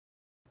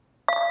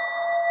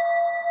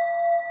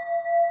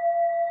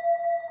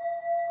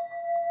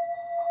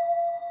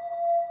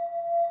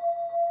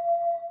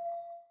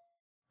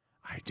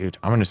dude,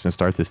 I'm just gonna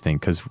start this thing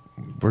because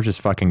we're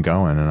just fucking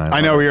going. And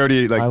I know we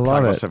already like talked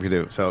about it. stuff you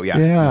do. So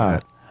yeah.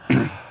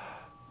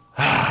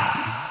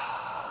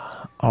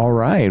 All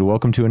right,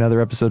 welcome to another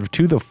episode of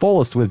To the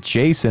Fullest with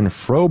Jason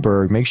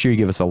Froberg. Make sure you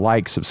give us a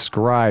like,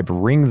 subscribe,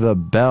 ring the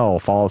bell,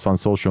 follow us on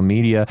social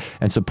media,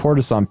 and support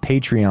us on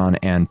Patreon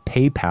and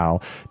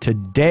PayPal.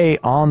 Today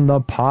on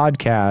the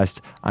podcast,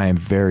 I am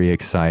very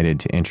excited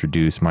to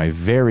introduce my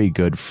very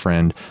good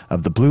friend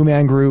of the Blue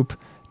Man Group,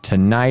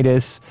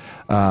 Tinnitus,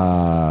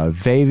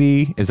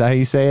 Vavi, is that how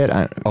you say it?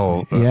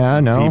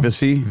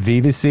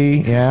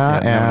 Vivacy,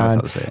 yeah,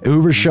 and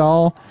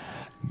Ubershall,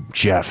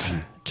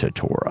 Jeff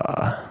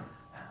Tatora.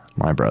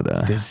 My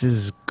brother. This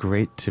is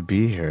great to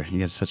be here.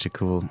 You got such a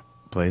cool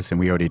place, and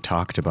we already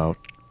talked about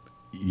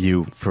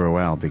you for a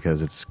while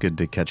because it's good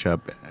to catch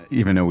up,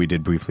 even though we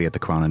did briefly at the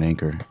Crown and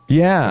Anchor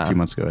a few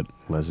months ago at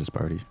Les's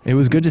party. It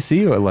was good to see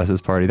you at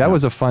Les's party. That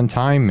was a fun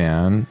time,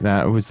 man.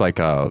 That was like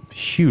a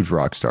huge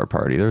rock star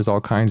party. There's all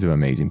kinds of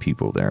amazing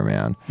people there,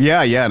 man.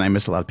 Yeah, and I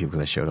missed a lot of people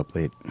because I showed up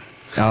late.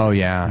 Oh,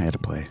 yeah. I had to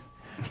play.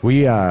 I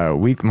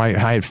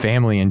had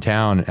family in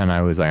town, and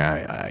I was like,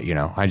 I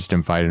just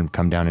invited them to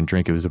come down and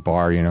drink. It was a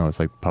bar, it's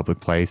like a public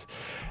place,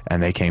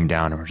 and they came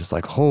down and were just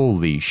like,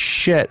 holy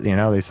shit,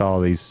 they saw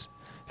all these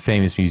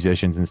famous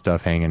musicians and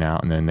stuff hanging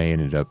out, and then they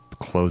ended up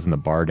closing the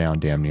bar down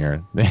damn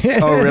near.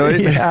 Oh,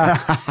 really? Yeah.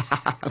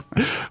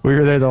 We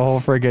were there the whole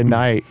friggin'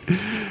 night.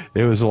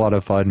 It was a lot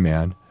of fun,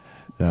 man.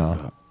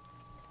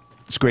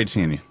 It's great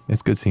seeing you.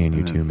 It's good seeing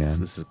you too, man.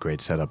 This is a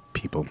great setup,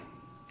 people.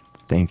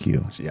 Thank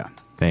you. Yeah.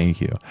 Thank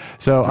you.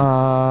 So,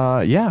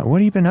 what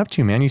have you been up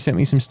to, man? You sent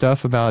me some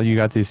stuff about, you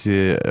got this,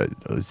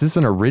 is this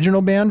an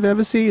original band,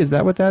 Vivacy? Is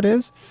that what that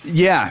is?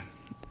 Yeah.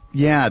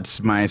 Yeah,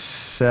 it's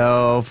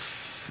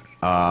myself.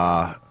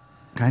 Kind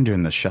of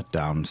during the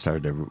shutdown,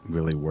 started to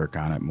really work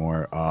on it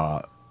more.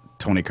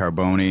 Tony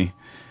Carboni,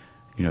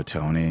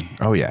 Tony.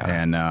 Oh, yeah.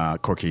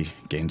 And Corky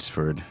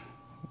Gainsford,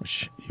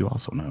 which you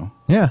also know.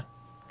 Yeah.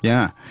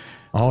 Yeah.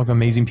 All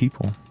amazing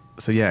people.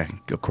 So yeah,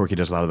 Corky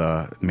does a lot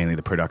of mainly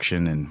the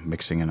production and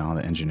mixing and all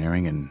the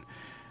engineering and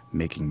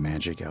making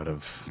magic out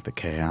of the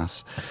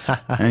chaos.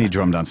 And he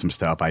drummed on some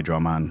stuff. I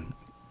drum on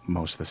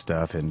most of the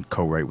stuff and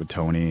co-write with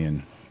Tony,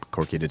 and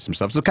Corky did some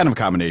stuff. So kind of a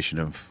combination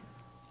of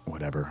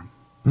whatever.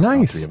 Nice.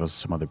 All three of us.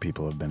 Some other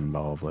people have been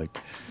involved, like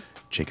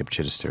Jacob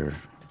Chittister,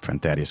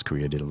 friend Thaddeus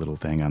Correa did a little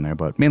thing on there,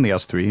 but mainly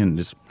us three, and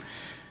just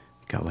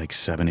got like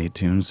 7-8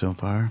 tunes so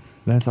far.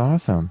 That's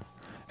awesome.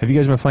 Have you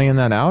guys been playing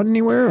that out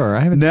anywhere, or I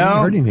haven't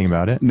heard anything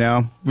about it?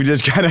 No, we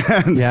just kind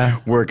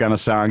of work on a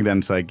song. Then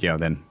it's like,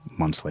 then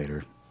months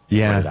later, put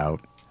it out.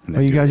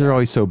 Well, you guys are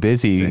always so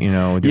busy, doing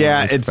all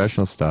this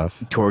professional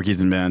stuff. Corky's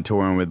been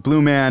touring with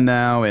Blue Man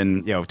now,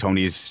 and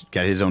Tony's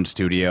got his own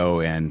studio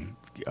and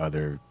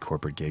other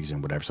corporate gigs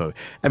and whatever. So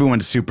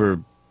everyone's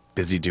super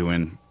busy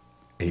doing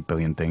 8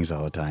 billion things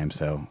all the time.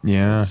 So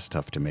it's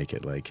tough to make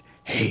it like,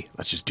 hey,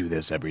 let's just do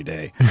this every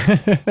day,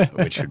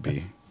 which would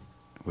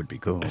be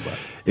cool, but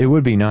it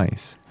would be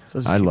nice.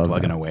 So just keep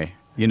plugging away.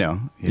 You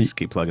just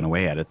keep plugging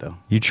away at it, though.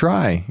 You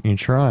try.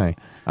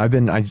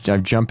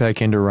 I've jumped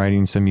back into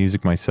writing some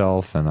music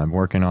myself, and I'm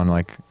working on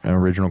like an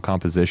original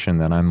composition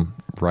that I'm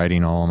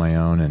writing all on my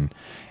own, and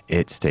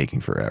it's taking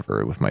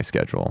forever with my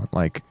schedule.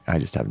 Like, I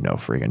just have no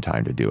friggin'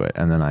 time to do it.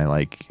 And then I'm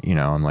like,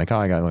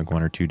 I got like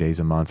 1 or 2 days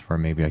a month where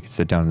maybe I could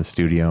sit down in the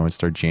studio and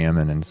start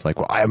jamming, and it's like,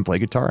 well, I haven't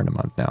played guitar in a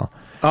month now.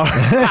 Oh,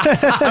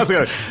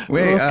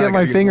 let's get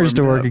my fingers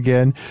to work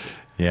again.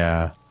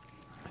 Yeah.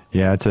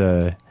 It's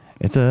a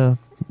it's a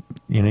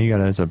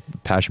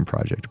passion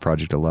project, a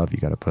project of love you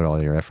got to put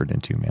all your effort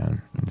into,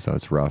 man. And so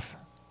it's rough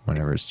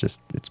whenever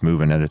it's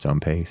moving at its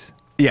own pace.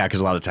 Yeah, because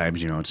a lot of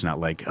times, it's not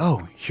like,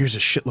 oh, here's a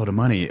shitload of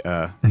money.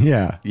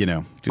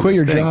 Quit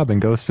your job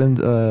and go spend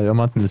a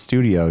month in the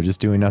studio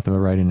just doing nothing but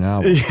writing an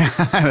album.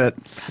 Yeah,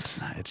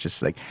 it's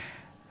just like,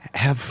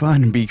 have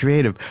fun, be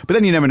creative. But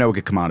then you never know what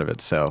could come out of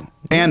it. So,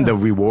 and the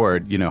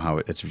reward, how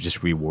it's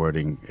just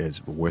rewarding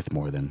is worth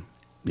more than,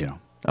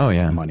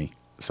 money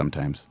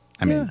sometimes.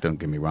 I mean, don't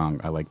get me wrong.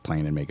 I like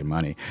playing and making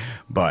money,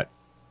 but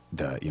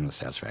the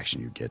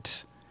satisfaction you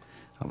get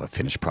of a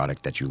finished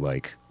product that you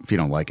like. If you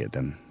don't like it,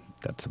 then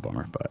that's a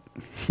bummer. But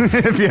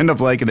if you end up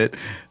liking it,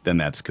 then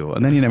that's cool.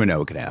 And then you never know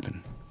what could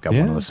happen. Got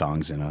one of the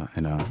songs in a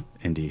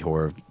indie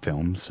horror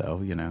film,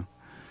 so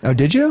Oh,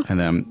 did you? And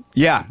then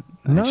nice.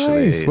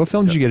 Actually, what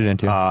film did you get it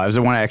into? It was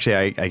the one I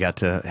got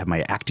to have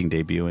my acting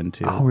debut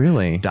into. Oh,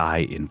 really?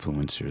 Die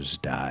Influencers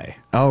Die.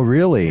 Oh,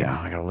 really? Yeah.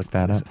 Oh, I gotta look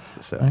that up.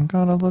 I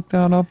gotta look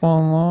that up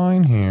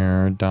online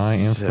here. Die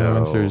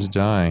Influencers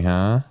Die,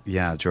 huh?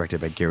 Yeah, directed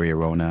by Gary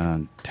Arona,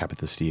 and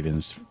Tabitha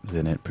Stevens was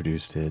in it,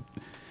 produced it.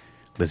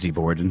 Lizzie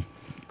Borden.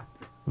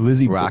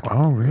 Rock.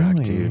 Oh, really? Rock,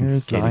 dude.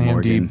 Here's Katie the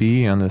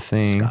IMDb Morgan, on the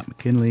thing. Scott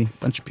McKinley,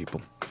 bunch of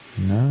people.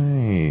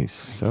 Nice.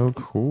 So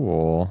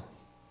cool.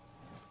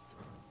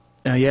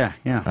 Yeah.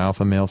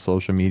 Alpha male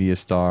social media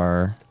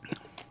star,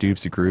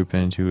 dupes a group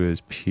into his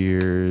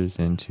peers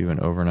into an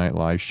overnight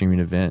live streaming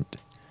event,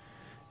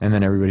 and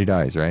then everybody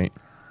dies, right?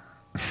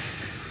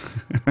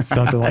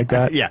 Something like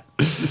that. Yeah.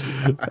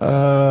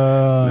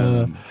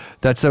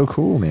 That's so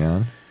cool,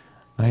 man.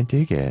 I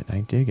dig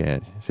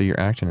it. So you're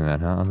acting in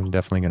that, huh? I'm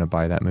definitely going to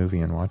buy that movie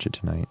and watch it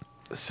tonight.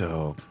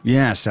 So,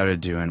 yeah, I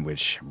started doing,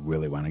 which I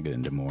really want to get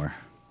into more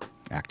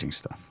acting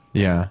stuff.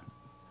 Yeah.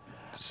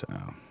 So.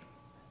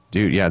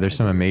 Dude, yeah, there's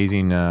some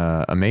amazing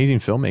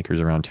filmmakers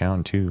around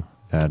town, too.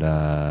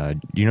 That,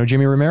 you know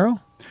Jimmy Romero?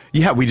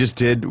 Yeah, we just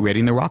did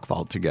Raiding the Rock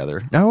Vault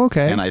together. Oh,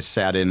 okay. And I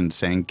sat in and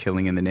sang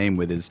Killing in the Name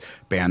with his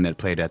band that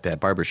played at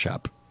that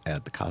barbershop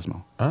at the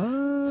Cosmo.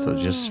 Oh. So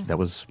that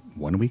was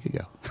 1 week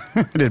ago.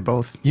 I did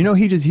both. You know,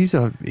 he's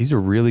a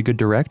really good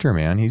director,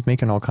 man. He's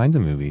making all kinds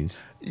of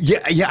movies. Yeah,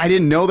 I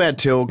didn't know that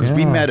till because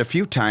we met a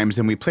few times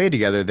and we played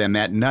together. Then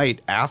that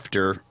night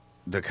after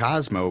the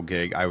Cosmo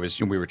gig,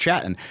 we were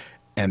chatting,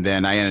 and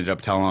then I ended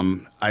up telling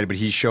him. But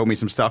he showed me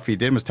some stuff he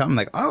did. And was telling him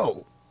like,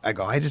 oh,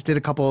 I just did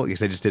a couple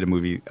because I just did a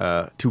movie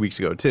 2 weeks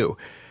ago too,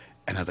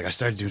 and I was like, I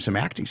started doing some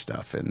acting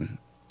stuff, and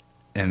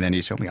then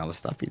he showed me all the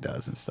stuff he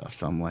does and stuff.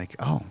 So I'm like,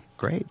 oh,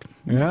 great.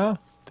 Yeah.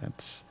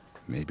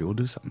 Maybe we'll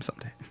do something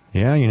someday.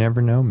 Yeah, you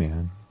never know,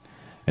 man.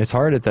 It's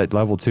hard at that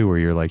level too, where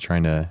you're like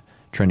trying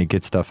to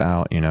get stuff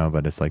out, you know,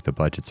 but it's like the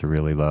budgets are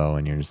really low,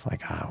 and you're just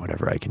like,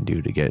 whatever I can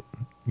do to get,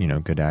 you know,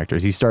 good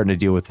actors. He's starting to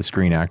deal with the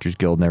Screen Actors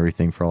Guild and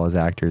everything for all his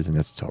actors, and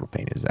it's a total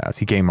pain in his ass.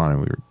 He came on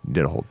and we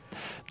did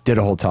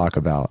a whole talk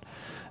about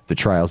the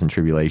trials and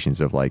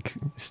tribulations of like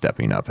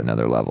stepping up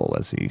another level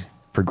as he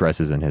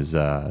progresses in his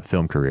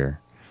film career.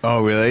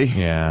 Oh, really?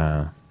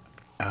 Yeah.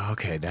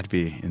 Okay, that'd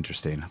be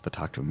interesting. I'll have to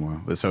talk to him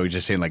more. So you're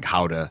just saying like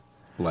how to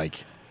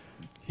like.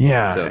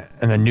 Yeah,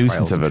 and the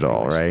nuisance of it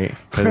all, right?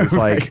 Because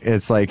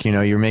it's like you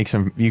know you make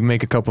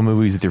a couple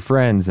movies with your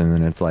friends, and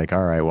then it's like,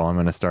 all right, well I'm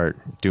gonna start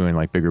doing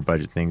like bigger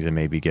budget things and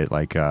maybe get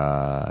like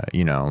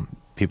you know,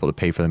 people to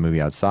pay for the movie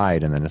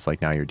outside, and then it's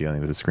like now you're dealing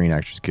with the Screen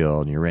Actors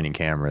Guild and you're renting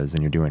cameras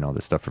and you're doing all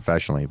this stuff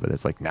professionally, but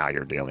it's like now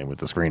you're dealing with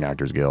the Screen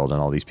Actors Guild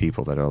and all these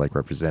people that are like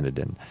represented,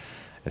 and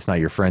it's not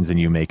your friends and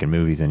you making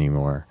movies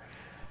anymore.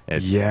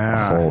 It's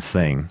a whole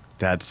thing.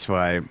 That's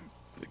why,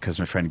 because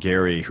my friend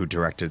Gary, who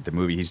directed the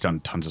movie, he's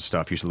done tons of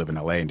stuff. He used to live in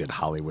LA and did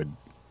Hollywood,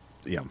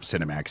 you know,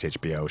 Cinemax,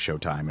 HBO,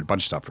 Showtime, and a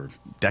bunch of stuff for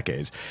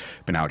decades.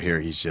 Been out here,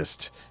 he's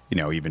just, you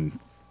know, even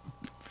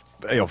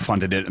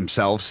funded it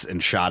himself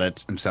and shot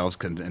it himself,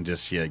 and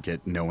just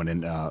get no one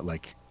in,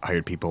 like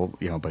hired people,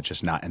 you know, but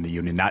just not in the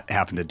union, not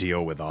having to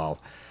deal with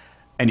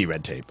any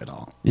red tape at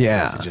all.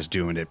 Yeah, so just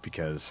doing it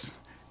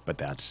but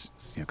that's,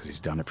 you know, because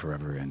he's done it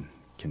forever and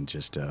can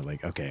just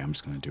like, okay, I'm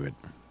just going to do it,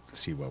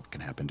 see what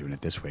can happen doing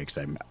it this way, because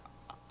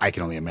I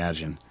can only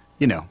imagine,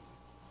 you know,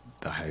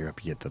 the higher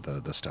up you get,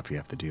 the stuff you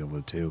have to deal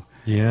with too.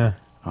 Yeah.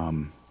 I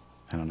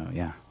don't know.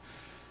 Yeah.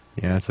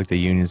 Yeah, it's like the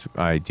unions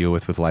I deal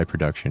with live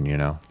production, you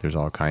know. There's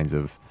all kinds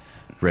of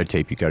red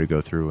tape you got to go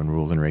through and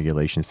rules and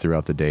regulations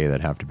throughout the day that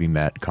have to be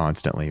met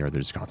constantly, or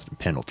there's constant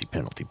penalty. Oh,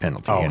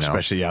 you know?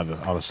 Especially, all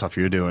the stuff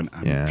you're doing.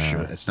 I'm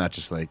sure it's not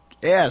just like,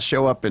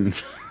 show up and...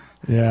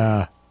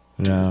 Yeah.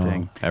 No,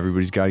 thing.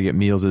 Everybody's got to get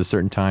meals at a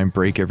certain time,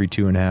 break every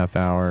 2.5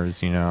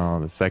 hours. You know,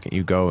 the second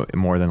you go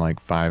more than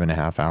like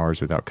 5.5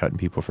 hours without cutting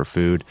people for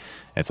food,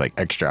 it's like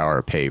extra hour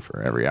of pay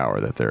for every hour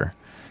that they're.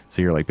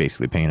 So you're like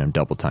basically paying them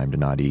double time to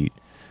not eat,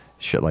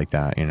 shit like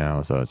that. You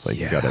know, so it's like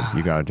you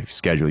gotta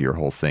schedule your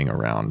whole thing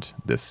around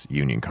this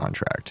union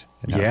contract.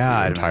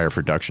 The entire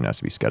production has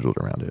to be scheduled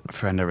around it. A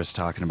friend I was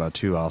talking about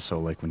too. Also,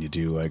 like when you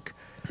do like,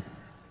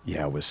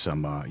 with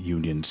some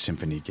union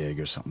symphony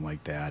gig or something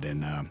like that,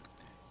 and.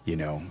 You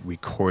know,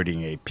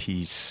 recording a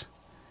piece,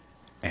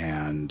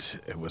 and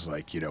it was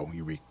like, you know,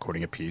 you're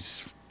recording a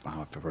piece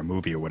for a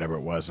movie or whatever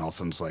it was, and all of a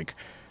sudden it's like,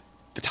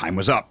 the time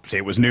was up, say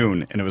it was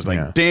noon, and it was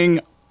like, ding,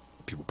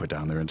 people put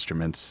down their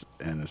instruments,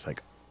 and it's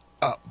like,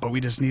 oh, but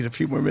we just need a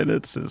few more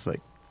minutes, and it's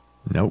like,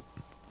 nope.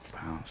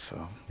 Wow,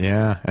 so.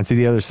 Yeah, and see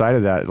the other side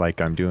of that, like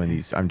I'm doing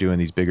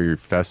these bigger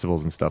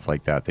festivals and stuff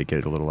like that, they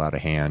get a little out of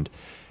hand.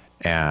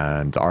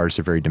 And the artists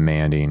are very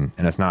demanding,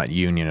 and it's not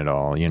union at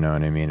all, you know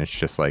what I mean? It's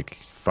just like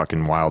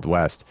fucking Wild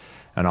West.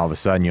 And all of a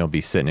sudden you'll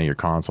be sitting at your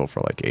console for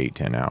like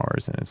 8-10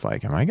 hours, and it's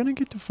like, am I gonna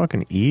get to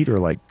fucking eat or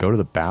like go to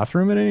the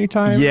bathroom at any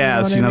time?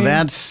 Yes, you know,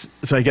 that's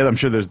so I guess I'm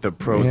sure there's the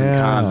pros and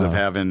cons of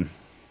having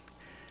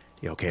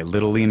a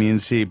little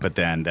leniency, but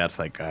then that's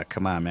like,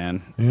 come on,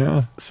 man.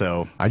 Yeah.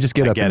 So I just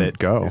get up and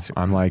go.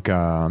 I'm like,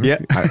 I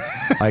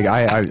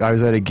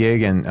was at a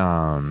gig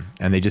and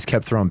they just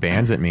kept throwing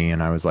bands at me,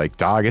 and I was like,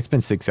 dog, it's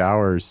been 6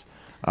 hours.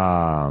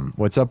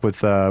 What's up with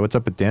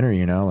dinner?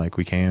 You know, like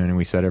we came in and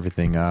we set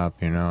everything up,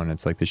 you know, and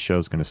it's like the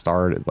show's gonna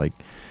start at like,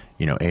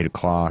 you know, 8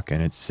 o'clock,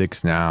 and it's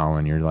 6 now,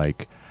 and you're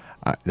like,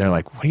 they're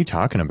like, what are you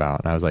talking about?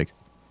 And I was like,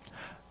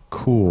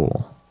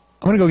 cool,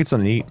 I'm gonna go get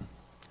something to eat.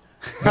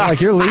 Like,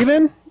 you're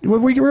leaving?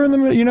 We were in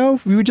the, you know,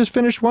 we just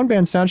finished one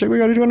band sound check. We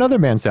got to do another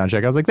band sound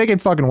check. I was like, they can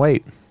fucking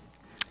wait.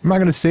 I'm not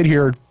going to sit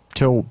here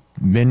till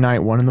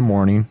midnight, 1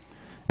 a.m.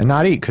 and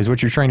not eat, because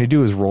what you're trying to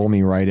do is roll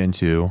me right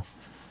into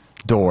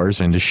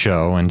doors, into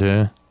show,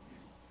 into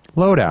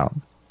loadout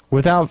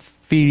without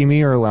feeding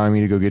me or allowing me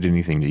to go get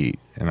anything to eat.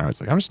 And I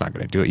was like, I'm just not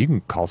going to do it. You can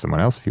call someone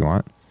else if you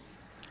want.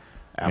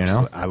 Absolutely.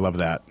 You know? I love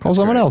that. Call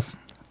someone else.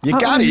 You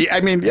got it.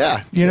 I mean,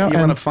 yeah. You know, you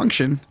want to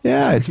function.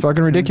 Yeah, it's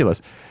fucking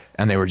ridiculous.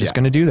 And they were just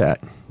going to do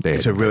that.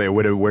 So really, it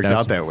would have worked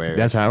out that way.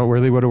 That's how it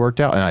really would have worked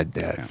out.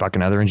 And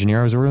fucking other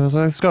engineer was like,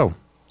 let's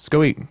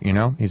go eat. You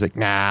know, he's like,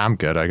 nah, I'm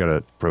good. I got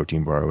a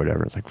protein bar or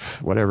whatever. It's like,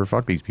 whatever.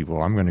 Fuck these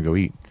people. I'm going to go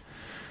eat.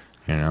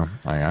 You know,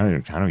 I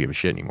don't give a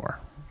shit anymore.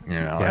 You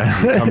know,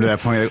 you come to that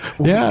point.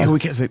 Like, we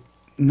can't say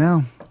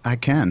no. I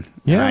can.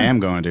 Yeah, I am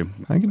going to.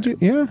 I can do.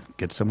 Yeah,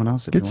 get someone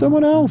else. Get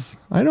someone else.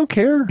 I don't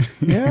care.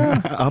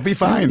 Yeah, I'll be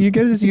fine. You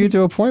get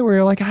to a point where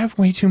you're like, I have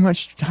way too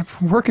much. I'm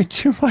working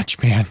too much,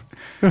 man.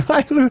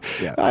 I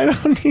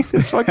don't need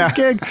this fucking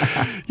gig.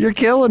 You're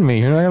killing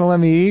me. You're not gonna let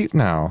me eat?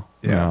 No.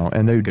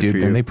 And they did.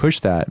 And they push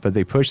that, but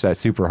they push that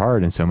super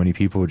hard, and so many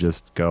people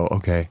just go,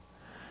 okay.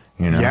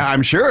 You know? Yeah,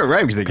 I'm sure,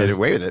 right? Because they get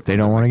away with it. They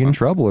don't want to get in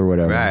trouble or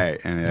whatever. Right,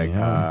 and like,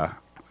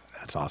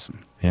 that's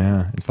awesome.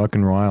 Yeah, it's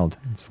fucking wild.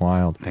 It's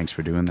wild. Thanks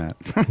for doing that.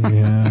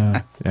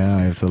 Yeah,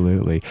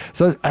 absolutely.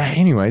 So,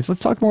 anyways,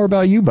 let's talk more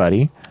about you,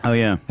 buddy. Oh,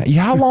 yeah.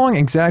 How long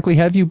exactly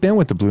have you been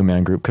with the Blue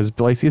Man Group? Because,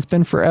 it's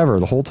been forever,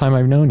 the whole time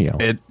I've known you.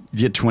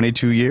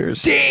 22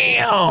 years.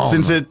 Damn!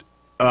 Since it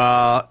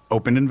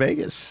opened in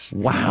Vegas.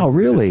 Wow,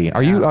 really?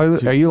 Are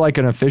you like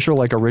an official,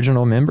 like,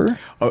 original member?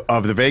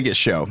 Of the Vegas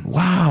show.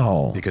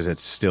 Wow. Because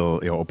it's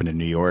still open in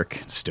New York.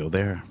 It's still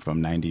there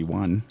from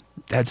 91.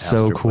 That's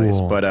so cool.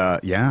 Place.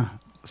 But,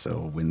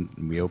 so when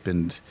we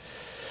opened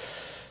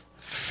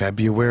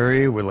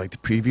February, we're like the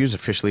previews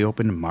officially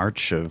opened in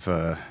March of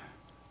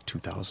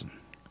 2000.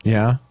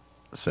 Yeah.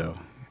 So,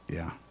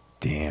 yeah.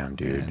 Damn,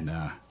 dude. And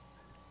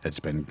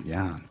it's been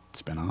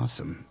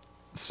awesome.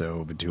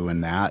 So doing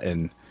that,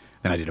 and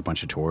then I did a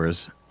bunch of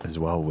tours as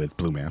well with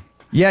Blue Man.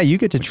 Yeah, you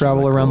get to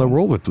travel around the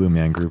world with Blue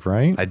Man Group,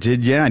 right? I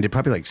did, yeah. I did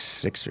probably like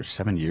 6 or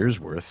 7 years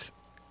worth,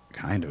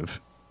 kind of.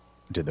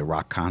 Did the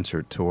rock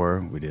concert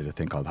tour. We did a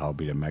thing called How to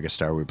Beat a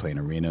Megastar. We were playing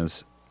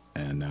arenas.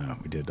 And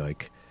we did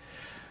like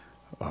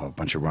a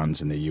bunch of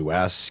runs in the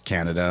U.S.,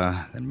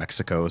 Canada, and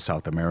Mexico,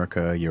 South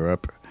America,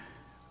 Europe,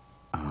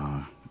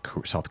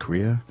 South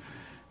Korea.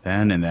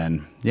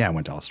 I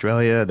went to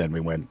Australia. Then we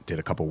did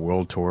a couple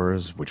world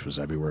tours, which was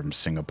everywhere from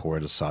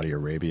Singapore to Saudi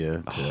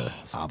Arabia to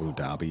Abu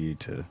Dhabi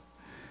to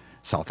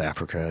South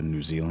Africa and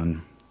New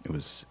Zealand. It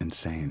was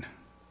insane.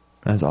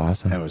 That's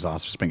awesome. It was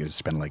awesome.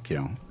 Spend like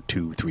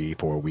 2, 3,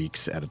 4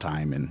 weeks at a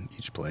time in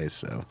each place.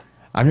 So.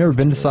 I've never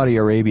been to Saudi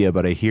Arabia,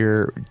 but I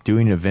hear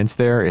doing events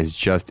there is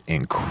just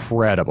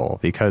incredible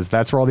because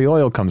that's where all the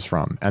oil comes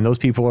from. And those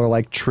people are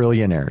like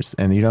trillionaires.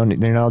 And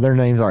their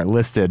names aren't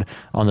listed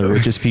on the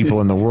richest people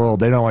in the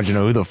world. They don't want you to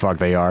know who the fuck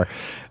they are.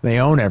 They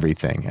own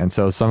everything. And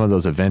so some of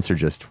those events are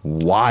just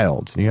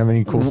wild. Do you have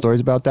any cool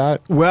stories about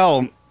that?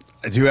 Well,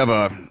 I do have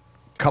a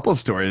couple of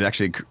stories.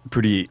 Actually,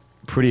 pretty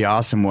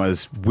awesome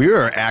we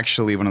were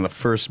actually one of the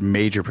first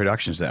major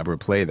productions to ever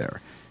play there.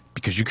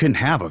 Because you couldn't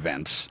have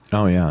events.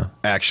 Oh, yeah.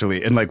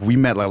 Actually. And, we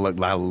met a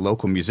lot of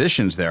local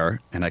musicians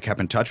there, and I kept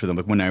in touch with them.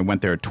 When I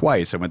went there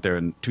twice, I went there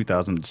in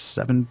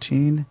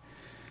 2017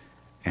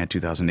 and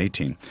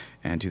 2018.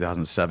 And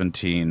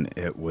 2017,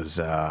 it was,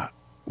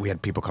 we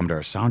had people come to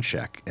our sound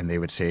check, and they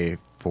would say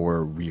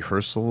for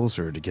rehearsals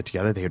or to get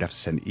together, they would have to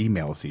send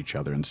emails to each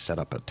other and set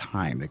up a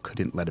time. They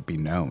couldn't let it be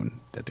known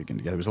that they're getting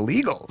together. It was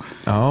illegal.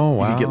 Oh,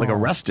 wow. You could get,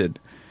 arrested.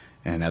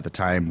 And at the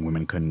time,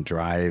 women couldn't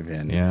drive,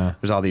 and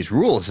there's all these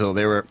rules. So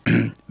they were,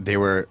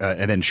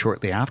 and then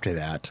shortly after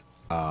that,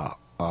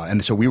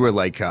 and so we were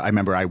I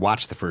remember I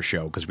watched the first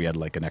show because we had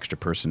an extra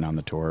person on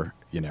the tour,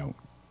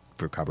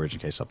 for coverage in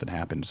case something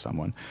happened to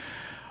someone.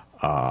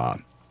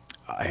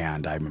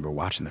 And I remember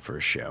watching the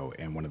first show,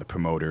 and one of the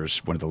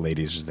promoters, one of the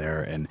ladies was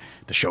there, and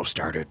the show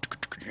started,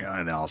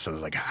 and then all of a sudden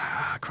it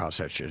was cross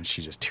section, and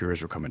she just,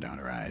 tears were coming down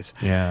her eyes.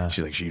 Yeah.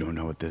 She's like, you don't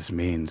know what this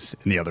means.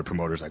 And the other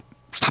promoter's like,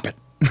 stop it.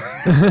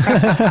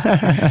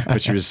 But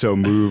she was so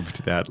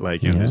moved that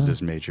there's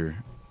this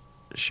major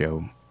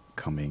show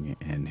coming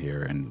in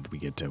here, and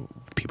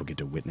people get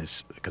to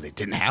witness because they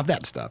didn't have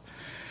that stuff.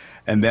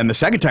 And then the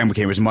second time we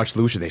came, it was much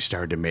looser. They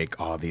started to make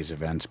all these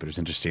events, but it was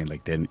interesting.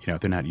 Then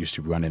they're not used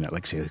to running at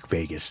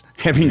Vegas,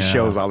 having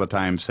shows all the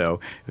time. So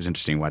it was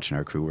interesting watching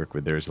our crew work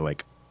with theirs.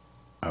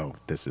 Oh,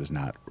 this is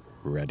not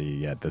ready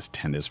yet. This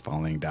tent is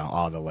falling down.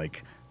 All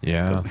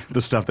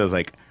the stuff that was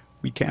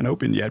we can't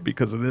open yet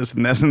because of this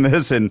and this and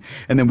this. And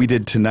then we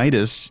did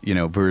tinnitus,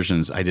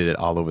 versions. I did it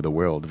all over the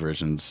world,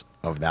 versions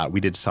of that.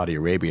 We did Saudi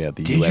Arabia at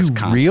the U.S.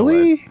 consulate.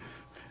 Really?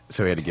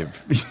 So we had to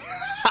give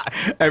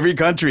every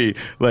country,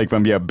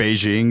 from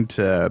Beijing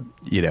to,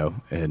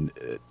 and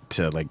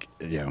to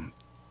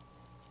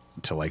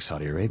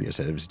Saudi Arabia.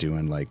 So it was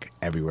doing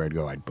everywhere I'd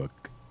go, I'd book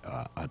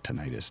a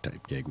tinnitus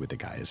type gig with the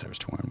guys I was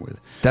touring with.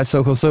 That's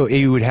so cool. So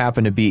you would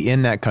happen to be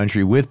in that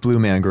country with Blue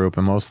Man Group,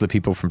 and most of the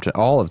people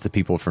all of the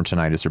people from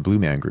Tinnitus are Blue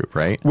Man Group,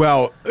 right?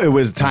 Well, it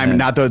was time,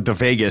 not the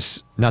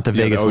Vegas, not the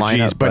Vegas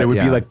lineup, but it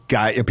would be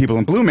people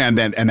in Blue Man.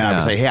 Then I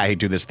would say, hey, I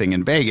do this thing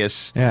in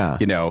Vegas. Yeah.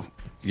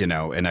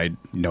 And I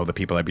know the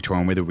people I'd be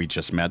touring with. We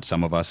just met,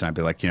 some of us, and I'd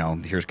be like,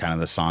 here's kind of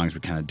the songs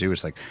we kind of do.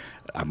 It's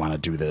I want to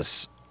do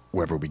this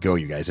wherever we go.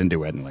 You guys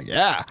into it? And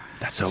yeah.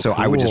 That's so cool.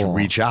 I would just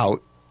reach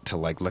out to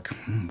like look,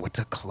 what's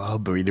a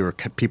club, or either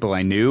people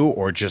I knew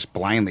or just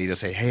blindly to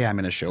say, hey, I'm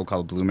in a show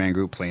called Blue Man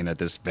Group playing at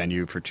this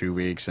venue for 2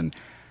 weeks, and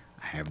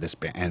I have this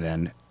band. And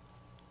then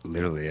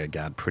literally I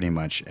got pretty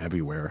much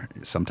everywhere,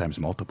 sometimes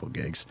multiple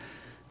gigs.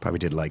 Probably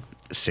did like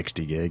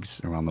 60 gigs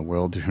around the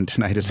world doing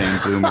Tinnitus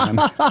and Blue Man.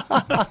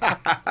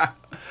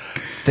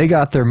 They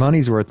got their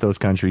money's worth, those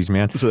countries,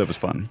 man. So that was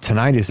fun.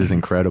 Tinnitus is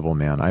incredible,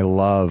 man. I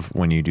love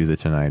when you do the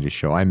Tinnitus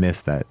show. I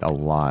miss that a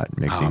lot,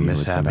 mixing you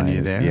with Tinnitus.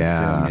 You there.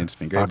 Yeah, I mean, it's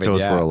been great. Those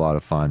were a lot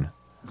of fun.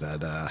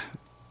 That,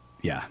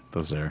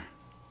 those are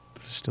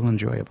still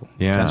enjoyable.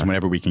 Yeah. Sometimes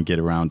whenever we can get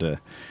around to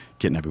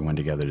getting everyone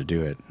together to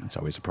do it, it's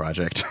always a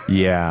project.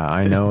 Yeah,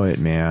 I know it,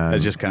 man.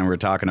 That's just kind of what we're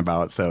talking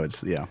about. So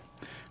it's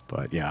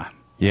but yeah.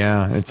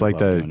 Yeah, it's like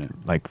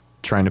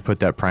trying to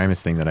put that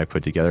Primus thing that I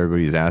put together.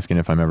 Everybody's asking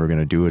if I'm ever going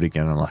to do it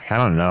again. I'm like, I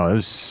don't know. It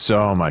was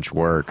so much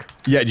work.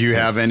 Yeah, do you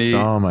have any?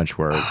 So much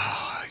work.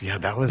 Yeah,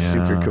 that was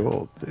super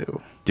cool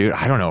too. Dude,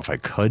 I don't know if I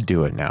could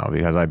do it now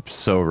because I'm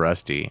so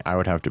rusty. I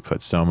would have to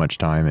put so much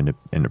time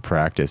into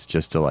practice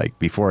just to like,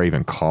 before I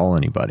even call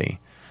anybody,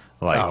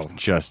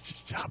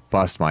 just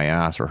bust my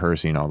ass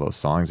rehearsing all those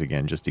songs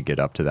again just to get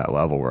up to that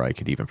level where I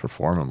could even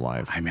perform them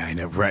live. I mean, I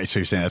know, right? So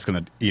you're saying that's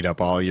going to eat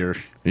up all your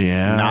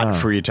not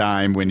free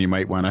time when you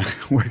might want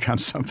to work on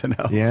something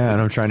else. Yeah,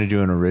 and I'm trying to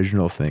do an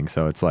original thing.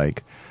 So it's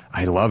like,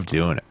 I love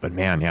doing it. But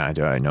man,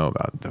 I know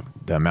about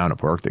the amount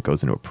of work that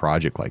goes into a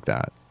project like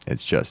that.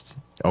 It's just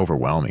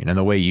overwhelming. And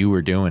the way you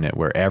were doing it,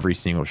 where every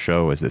single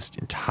show is this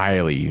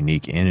entirely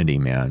unique entity,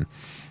 man.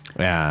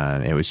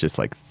 And it was just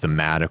like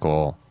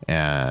thematical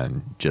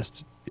and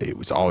just, it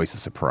was always a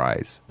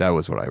surprise. That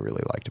was what I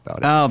really liked about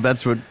it. Oh,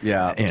 that's what,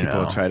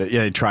 people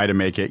try to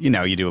make it,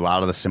 you do a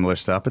lot of the similar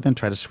stuff, but then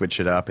try to switch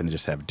it up and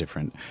just have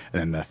different,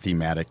 and then the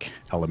thematic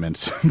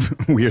elements,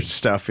 weird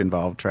stuff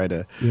involved, try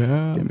to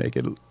make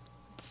it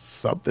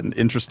something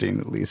interesting,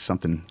 at least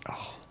something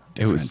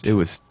different. It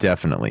was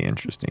definitely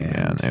interesting,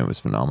 man. It was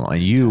phenomenal.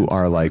 And you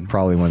are like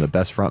probably one of the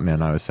best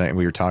frontmen. I was saying,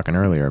 we were talking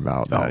earlier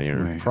about that.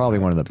 You're probably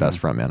one of the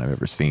best frontmen I've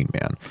ever seen,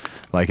 man.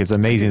 Like, it's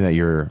amazing that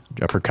you're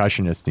a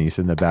percussionist and you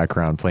sit in the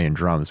background playing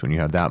drums when you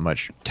have that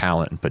much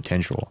talent and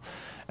potential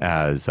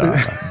as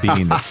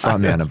being the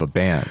frontman of a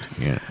band.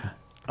 Yeah.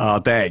 Oh,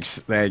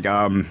 thanks.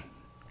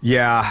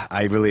 Yeah,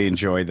 I really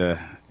enjoy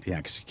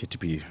because you get to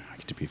be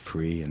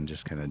free and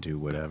just kind of do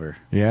whatever.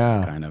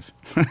 Yeah. Kind of.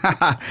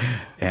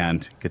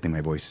 And good thing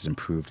my voice has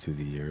improved through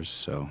the years,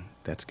 so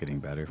that's getting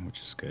better,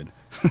 which is good.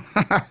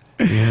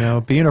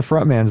 Being a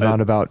frontman's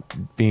not about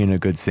being a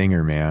good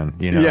singer, man.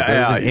 There's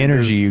an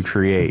energy you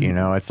create,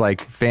 It's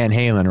like Van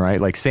Halen,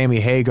 right? Like Sammy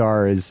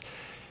Hagar is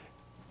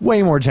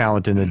way more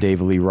talented than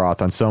David Lee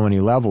Roth on so many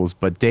levels,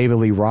 but David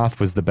Lee Roth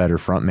was the better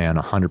frontman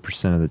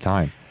 100% of the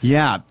time.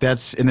 Yeah,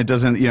 and it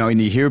doesn't,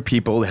 and you hear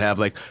people that have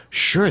like,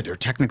 sure, they're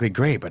technically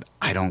great, but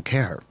I don't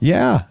care.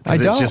 Yeah, I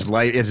don't. It's just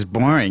like, it's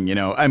boring,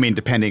 I mean,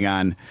 depending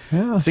on,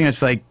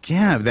 it's like,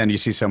 then you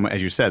see someone,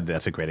 as you said,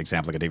 that's a great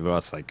example, like a David Lee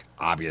Roth, like,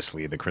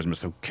 obviously, the charisma,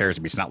 who cares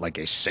if he's not like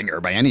a singer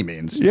by any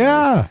means.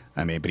 Yeah.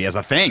 I mean, but he has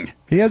a thing.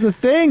 He has a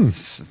thing.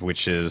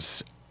 Which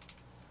is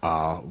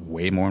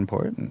way more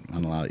important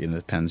on a lot of, it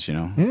depends,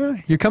 Yeah,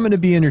 you're coming to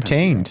be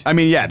entertained. I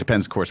mean, it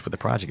depends, of course, what the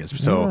project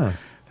is. So,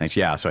 thanks.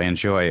 Yeah, so I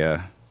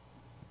enjoy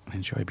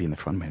being the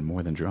frontman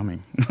more than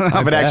drumming.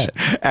 But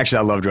actually,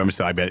 I love drumming,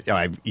 so I bet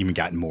I've even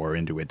gotten more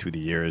into it through the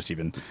years.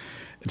 Even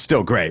it's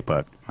still great,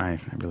 but I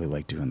really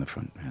like doing the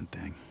frontman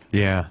thing.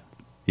 Yeah,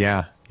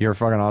 you're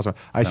fucking awesome.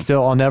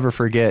 I'll never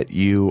forget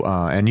you.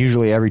 And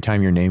usually, every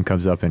time your name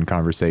comes up in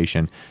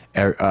conversation,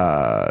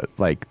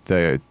 like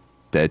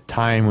the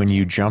time when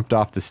you jumped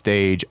off the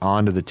stage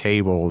onto the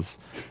tables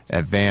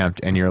at Vamped,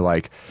 and you're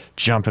like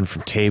jumping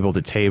from table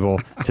to table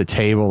to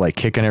table, like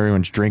kicking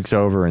everyone's drinks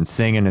over and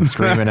singing and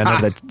screaming, and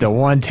then the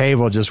one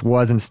table just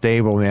wasn't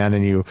stable, man,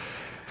 and you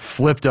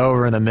flipped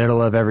over in the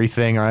middle of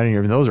everything. Right?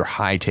 And those are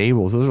high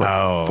tables. Those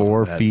are like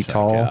 4 feet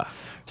tall. Yeah.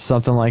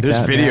 Something like that.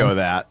 There's video of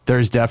that.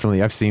 There's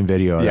definitely, I've seen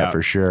video of that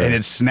for sure. And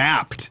it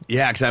snapped.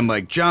 Yeah, because I'm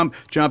like, jump,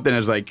 and it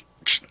was like,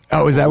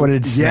 oh, is that what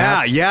it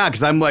snapped? Yeah,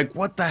 because I'm like,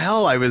 what the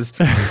hell? I was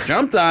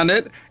jumped on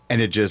it, and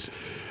it just,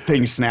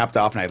 things snapped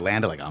off, and I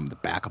landed like on the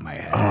back of my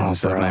head. And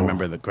so I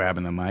remember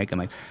grabbing the mic,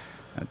 and like,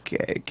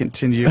 okay,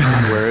 continue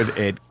onward.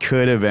 It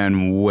could have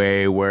been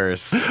way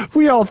worse.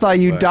 We all thought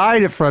you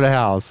died at front of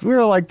house. We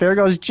were like, there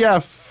goes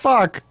Jeff.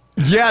 Fuck.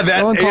 Yeah,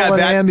 call an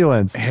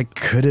ambulance. It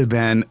could have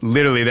been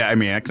literally that. I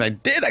mean, because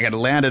I got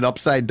landed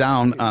upside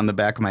down on the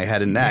back of my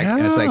head and neck,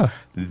 and it's like,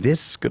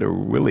 this could have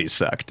really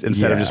sucked.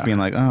 Instead of just being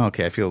like, oh,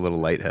 okay, I feel a little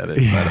lightheaded,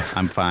 but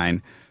I'm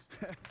fine.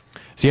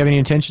 So you have any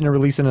intention of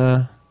releasing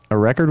a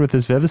record with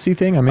this Vivacy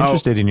thing? I'm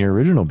interested in your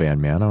original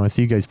band, man. I want to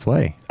see you guys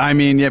play. I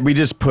mean, we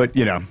just put,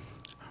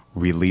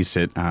 release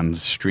it on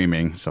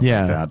streaming, something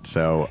like that.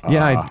 So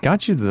I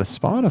got you the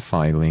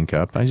Spotify link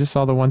up. I just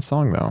saw the one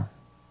song though.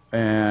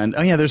 And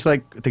there's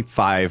like, I think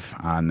 5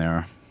 on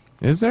there.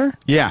 Is there?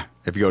 Yeah.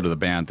 If you go to the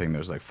band thing,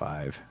 there's like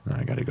 5.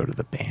 I got to go to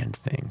the band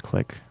thing.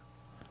 Click.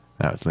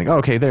 That was the link.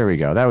 Okay, there we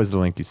go. That was the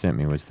link you sent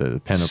me, was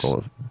the pinnacle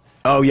of.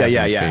 Oh, yeah.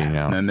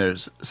 And then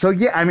there's. So,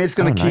 I mean, it's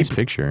going to keep. Nice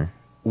picture.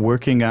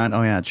 working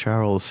on,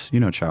 Charles,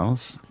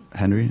 Charles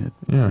Henry,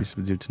 yeah. used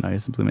to do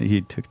Tinnitus Implement.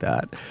 He took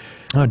that.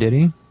 Oh, did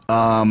he?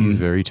 He's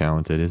very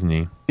talented, isn't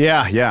he?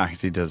 Yeah,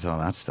 he does all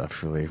that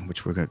stuff, really,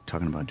 which we're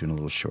talking about doing a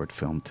little short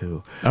film,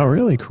 too. Oh,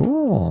 really?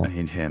 Cool.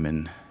 And him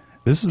and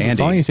this is Andy. The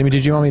song you sent me.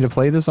 Did you want me to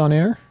play this on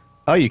air?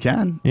 Oh, you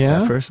can? Yeah?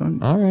 That first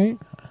one? All right.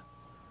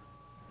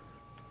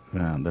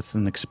 Yeah, that's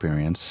an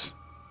experience.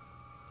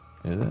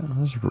 Yeah,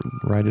 I'll just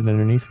write it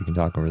underneath. We can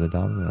talk over the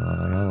top of it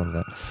a little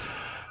bit.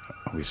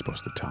 Are we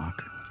supposed to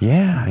talk?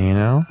 Yeah,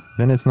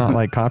 Then it's not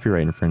like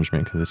copyright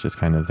infringement because it's just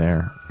kind of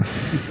there.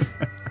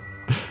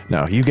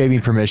 No, you gave me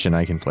permission.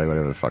 I can play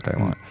whatever the fuck I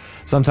want.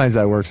 Sometimes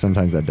that works.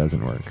 Sometimes that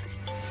doesn't work.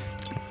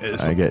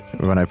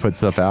 When I put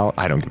stuff out,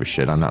 I don't give a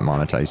shit. I'm not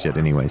monetized yet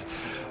anyways.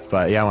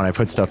 But yeah, when I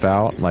put stuff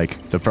out,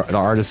 like the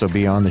artist will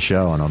be on the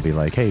show and I'll be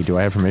like, hey, do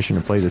I have permission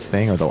to play this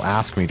thing? Or they'll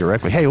ask me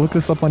directly, hey, look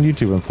this up on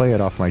YouTube and play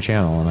it off my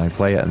channel. And I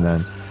play it and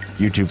then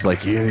YouTube's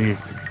like, you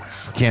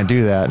can't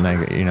do that. And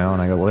I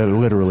go,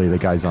 literally the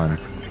guy's on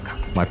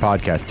my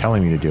podcast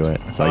telling me to do it.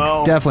 So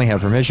I definitely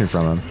have permission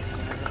from him.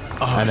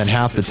 And then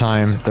half the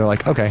time they're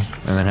like, okay.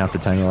 And then half the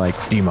time you're like,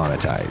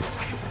 demonetized.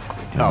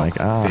 And I'm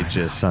like,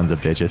 sons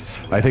of bitches.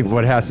 I think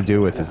what it has to do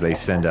with is they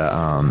send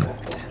a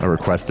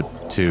request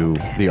to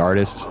the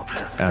artist,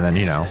 and then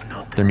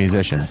they're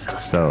musicians,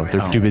 so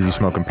they're too busy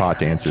smoking pot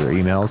to answer their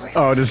emails.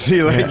 Oh, to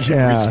see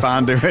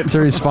respond to it.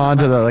 To respond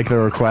to the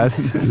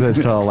request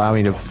to allow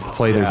me to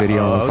play their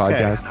video on the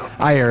podcast.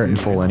 I air it in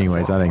full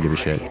anyways. I don't give a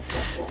shit,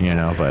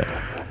 But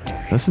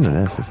listen to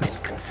this. This is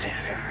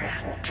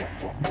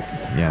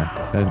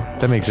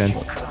that makes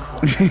sense.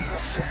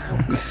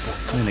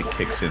 And then it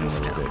kicks in a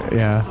little bit.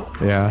 Yeah.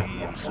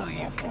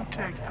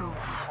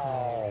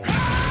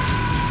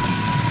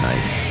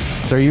 Nice.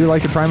 So are you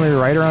like the primary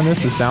writer on this?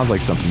 This sounds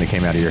like something that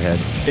came out of your head.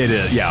 It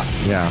is, yeah.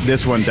 Yeah.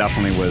 This one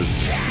definitely was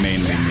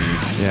mainly me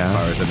as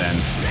far as, and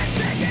then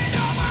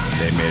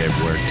they made it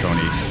work.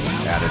 Tony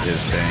added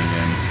his thing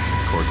and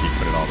Corky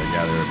put it all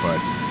together, but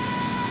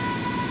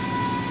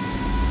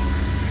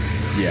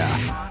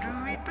yeah.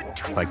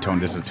 Like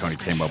Tony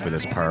came up with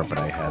this part, but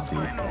I had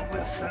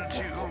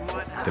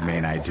the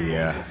main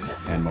idea,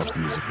 and most of the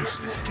music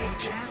was.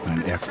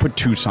 And I put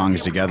two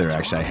songs together.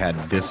 Actually, I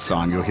had this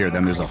song. You'll hear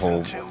them. There's a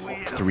whole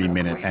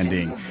 3-minute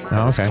ending.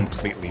 It's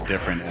completely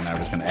different, and I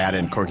was going to add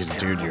in. Corky said,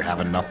 "Dude, you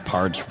have enough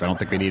parts. I don't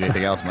think we need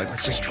anything else." I'm like,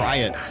 "Let's just try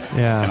it."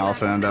 Yeah. And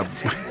also it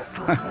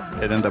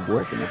ended up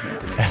working.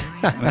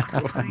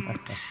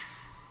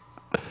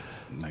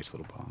 Nice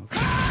little pause.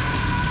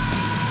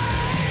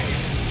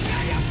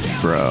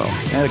 Bro.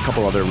 And a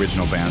couple other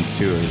original bands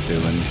too I was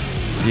doing.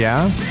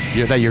 Yeah?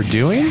 That you're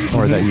doing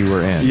or that you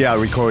were in? Yeah,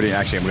 recording.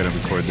 Actually, I'm going to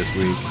record this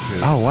week.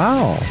 Oh,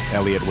 wow.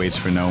 Elliot Waits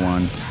for No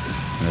One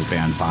and his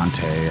band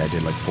Vontae. I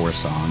did like 4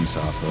 songs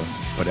off of.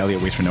 But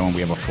Elliot Waits for No One, we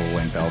have a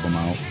full-length album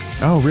out.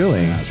 Oh,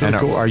 really? Yeah, it's really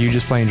cool. Are you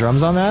just playing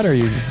drums on that? Or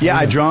you? Yeah,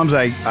 I drums.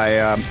 I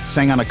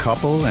sang on a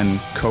couple and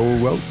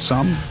co-wrote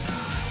some.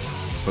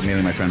 But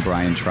mainly my friend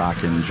Brian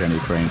Trock and Jenny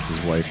Crank,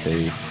 his wife,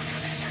 they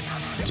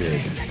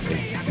did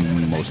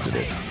most of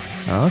it.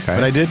 Oh, okay.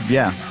 But I did,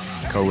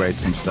 co-write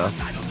some stuff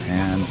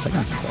and sing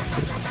on some stuff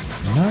too.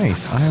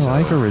 Nice. I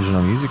like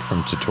original music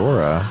from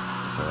Tatora.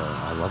 So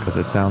I love it. Because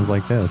it sounds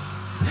like this.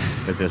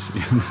 But this. Oh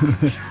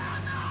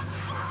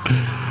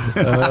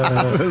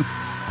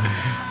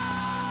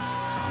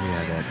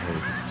yeah, that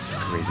whole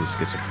crazy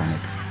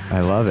schizophrenic. I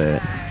love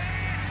it.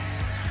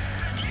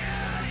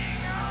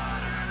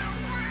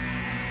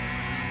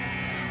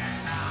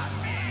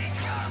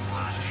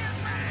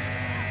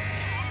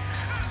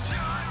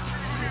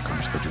 Here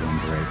comes the drum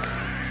break.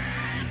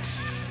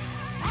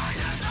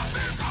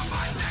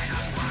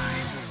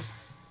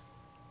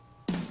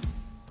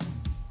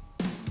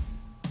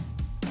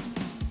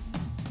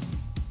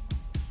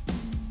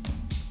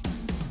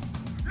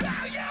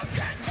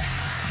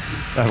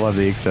 I love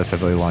the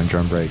excessively long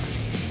drum breaks.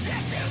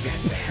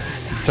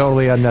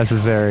 Totally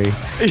unnecessary.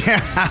 Yeah.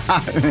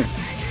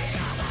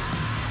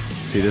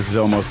 See, this is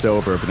almost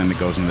over, but then it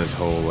goes in this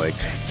whole, like,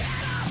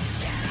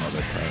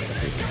 other part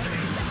of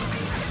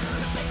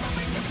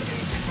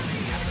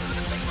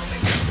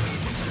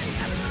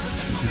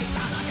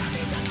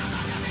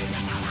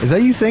it. Is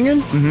that you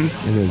singing? Mm-hmm.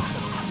 It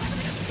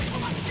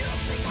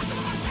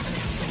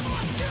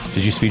is.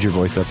 Did you speed your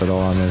voice up at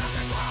all on this?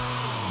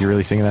 You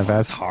really singing that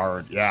fast? It's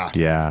hard, yeah.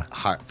 Yeah.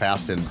 Hard,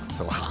 fast and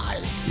so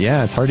high.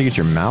 Yeah, it's hard to get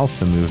your mouth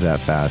to move that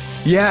fast.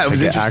 Yeah, it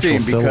was interesting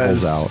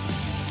because out.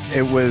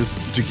 It was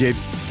to get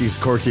these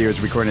Corky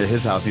was recording at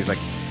his house. He's like,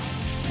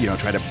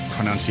 try to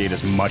pronunciate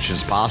as much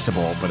as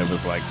possible, but it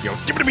was like, give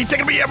it to me,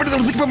 take it to me, every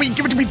little thing for me,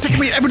 give it to me, take it to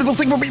me, every little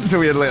thing for me.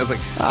 So I was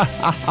like,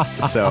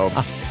 so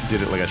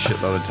did it like a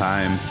shitload of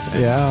times.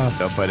 Yeah.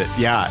 So, but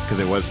because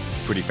it was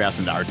pretty fast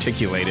and to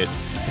articulate it.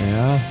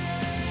 Yeah.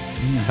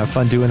 Have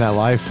fun doing that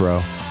live,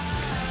 bro.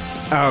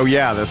 Oh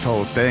yeah, this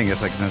whole thing.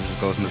 It's like since this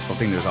goes in this whole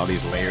thing, there's all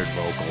these layered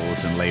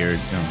vocals and layered,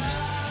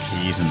 just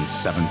keys and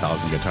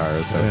 7,000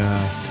 guitars. So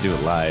to do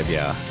it live,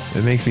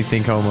 it makes me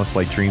think almost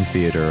like Dream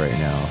Theater right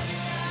now.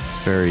 It's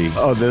very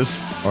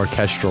this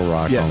orchestral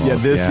rock. Yeah,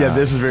 almost.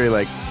 this is very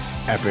like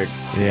epic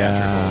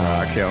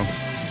Yeah. theatrical rock, you know.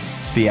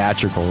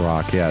 Theatrical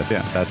rock, yes.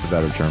 Yeah. That's a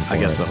better term for it. I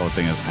guess the whole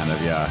thing is kind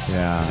of,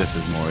 Yeah. This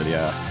is more,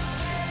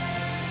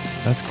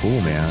 That's cool,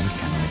 man.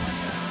 kind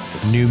of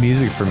this, New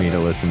music for me to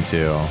listen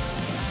to.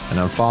 And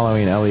I'm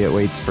following Elliot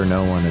Waits for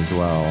No One as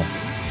well.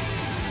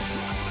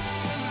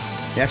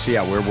 Actually,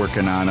 we're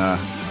working on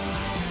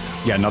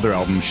another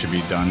album should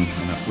be done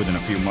within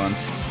a few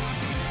months.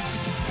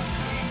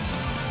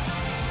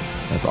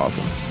 That's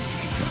awesome.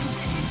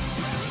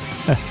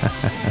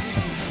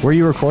 Where are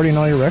you recording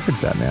all your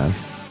records at, man?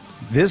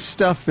 This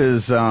stuff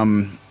is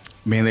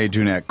mainly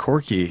doing at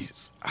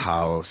Corky's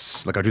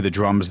house. Like I do the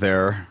drums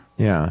there.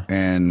 Yeah.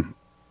 And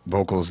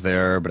vocals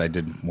there, but I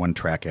did one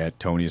track at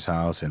Tony's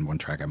house and one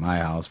track at my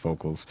house,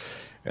 vocals.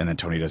 And then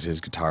Tony does his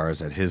guitars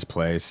at his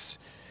place.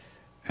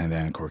 And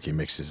then Corky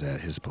mixes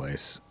at his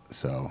place.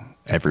 So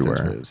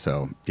everywhere.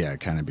 So yeah,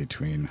 kind of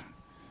between,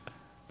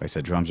 like I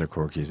said, drums are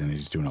Corky's and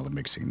he's doing all the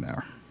mixing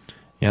there.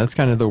 Yeah, that's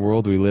kind of the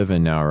world we live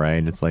in now,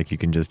 right? It's like you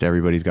can just,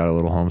 everybody's got a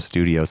little home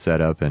studio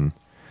set up and,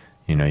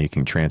 you know, you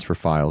can transfer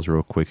files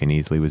real quick and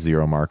easily with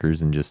zero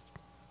markers and just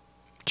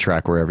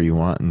track wherever you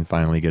want and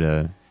finally get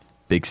a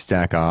big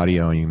stack of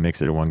audio and you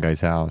mix it at one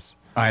guy's house.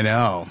 I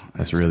know.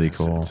 That's really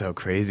cool. It's so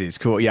crazy. It's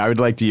cool. Yeah, I would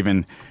like to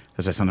even,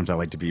 that's why sometimes I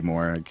like to be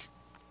more like,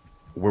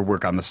 we'll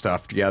work on the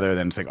stuff together,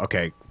 then it's like,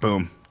 okay,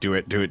 boom, do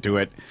it.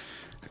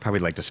 I'd probably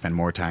like to spend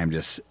more time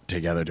just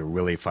together to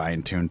really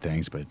fine tune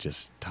things, but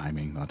just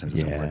timing a lot of times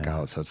doesn't work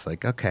out. So it's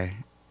like, okay,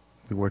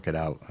 we work it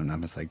out. And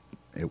I'm just like,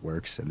 it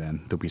works. And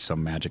then there'll be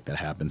some magic that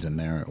happens in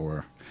there,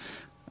 or,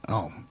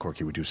 oh,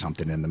 Corky would do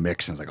something in the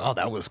mix. And it's like, oh,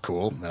 that was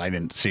cool that I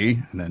didn't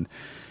see. And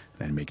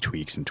then make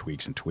tweaks. And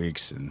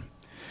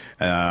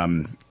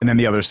then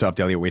the other stuff,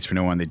 the Elliot Waits for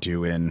No One, they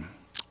do in,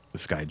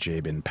 this guy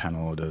Jabin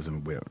Pennell does,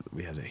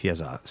 he has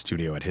a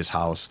studio at his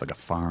house, like a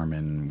farm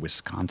in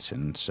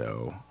Wisconsin.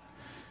 So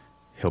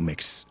he'll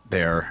mix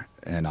there,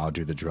 and I'll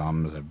do the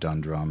drums. I've done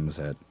drums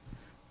at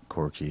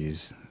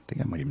Corky's. I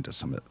think I might even do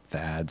some at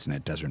Thad's and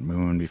at Desert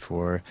Moon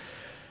before.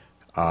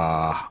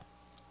 And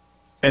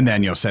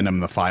then, send them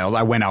the files.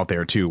 I went out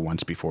there, too,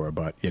 once before,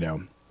 but,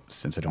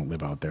 since I don't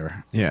live out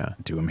there,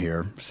 do them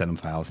here, send them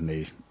files,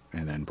 and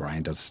then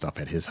Brian does stuff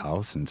at his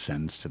house and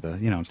sends to the,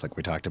 it's like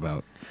we talked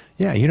about.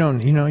 Yeah, you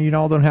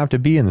all don't have to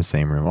be in the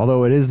same room,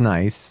 although it is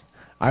nice.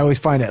 I always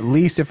find at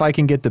least if I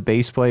can get the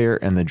bass player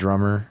and the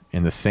drummer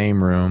in the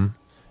same room,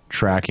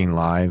 tracking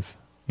live,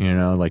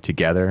 like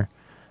together,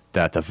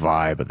 that the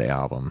vibe of the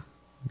album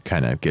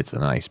kind of gets a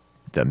nice,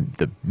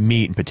 the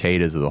meat and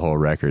potatoes of the whole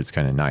record is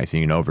kind of nice.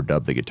 And you can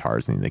overdub the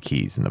guitars and the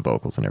keys and the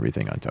vocals and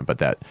everything on top. But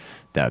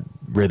that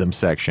rhythm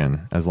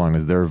section, as long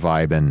as they're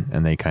vibing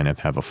and they kind of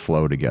have a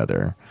flow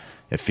together,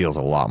 it feels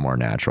a lot more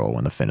natural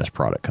when the finished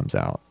product comes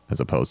out, as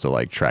opposed to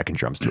like tracking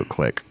drums to a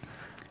click.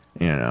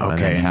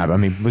 Okay.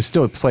 And we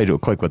still play to a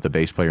click, but the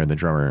bass player and the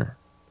drummer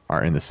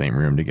are in the same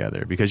room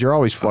together because you're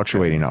always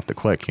fluctuating off the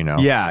click,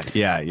 Yeah.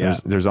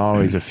 There's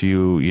always a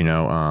few,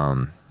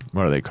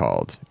 what are they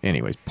called?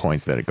 Anyways,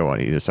 points that go on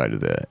either side of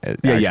the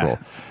actual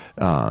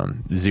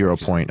 0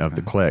 point of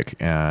the click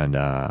and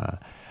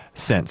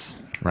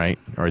sense, right?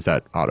 Or is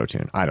that auto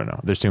tune? I don't know.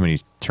 There's too many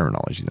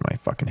terminologies in my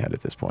fucking head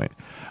at this point.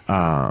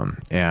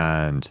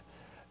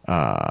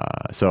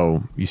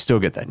 So you still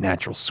get that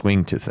natural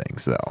swing to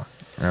things, though.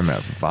 And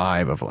that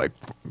vibe of like,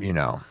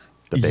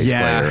 the bass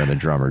player and the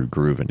drummer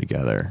grooving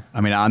together.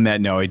 I mean, on that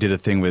note, I did a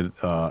thing with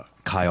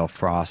Kyle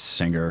Frost,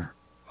 singer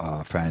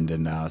friend,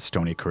 and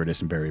Stoney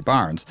Curtis and Barry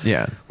Barnes.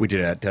 Yeah. We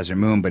did it at Desert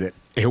Moon, but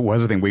it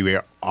was a thing.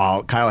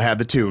 Kyle had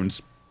the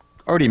tunes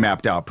already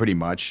mapped out pretty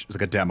much. It was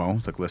like a demo.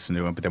 It's like listen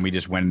to them. But then we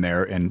just went in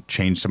there and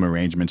changed some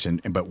arrangements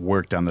but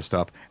worked on the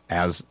stuff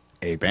as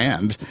a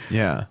band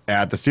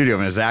at the studio.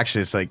 And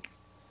it's like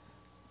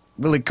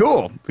really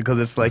cool because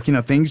it's like,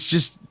 things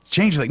just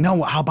change. Like,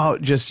 no, how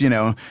about just,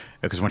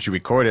 because once you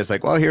record it, it's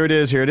like, well, here it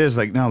is.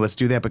 Like, no, let's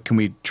do that. But can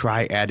we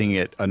try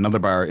adding another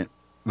bar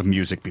of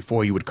music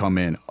before you would come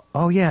in?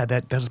 Oh, yeah,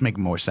 that does make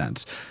more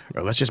sense.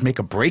 Or let's just make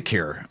a break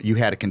here. You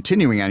had it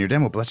continuing on your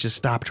demo, but let's just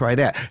stop, try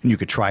that. And you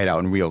could try it out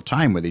in real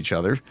time with each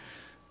other.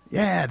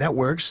 Yeah, that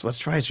works. Let's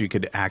try it. So you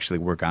could actually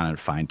work on it and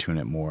fine tune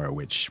it more,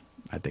 which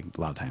I think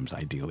a lot of times,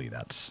 ideally,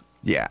 that's...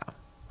 Yeah,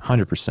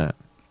 100%.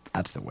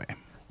 That's the way.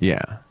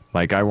 Yeah.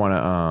 Like I want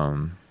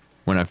to,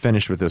 when I'm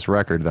finished with this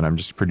record that I'm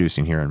just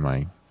producing here in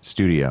my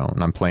studio,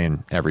 and I'm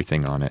playing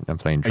everything on it. I'm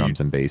playing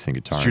drums and bass and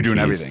guitar. So you're doing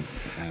everything.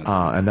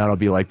 And that'll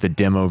be like the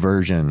demo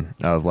version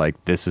of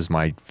like, this is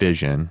my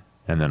vision.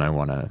 And then I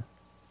want to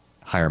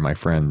hire my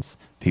friends,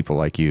 people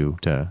like you,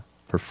 to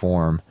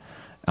perform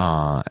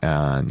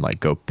and like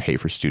go pay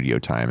for studio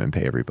time and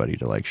pay everybody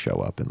to like show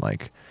up and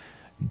like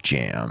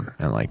jam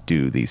and like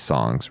do these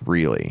songs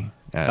really.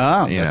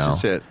 That's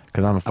just it.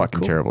 Because I'm a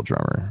fucking terrible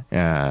drummer,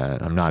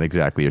 and I'm not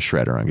exactly a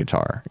shredder on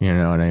guitar. You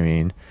know what I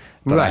mean?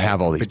 But I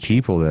have all these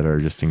people that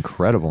are just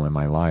incredible in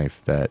my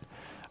life that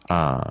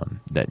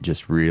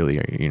just really,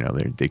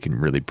 they can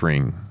really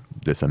bring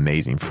this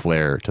amazing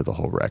flair to the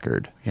whole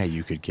record. Yeah,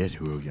 you could get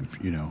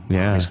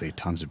obviously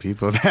tons of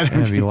people.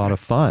 That'd be a lot of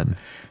fun.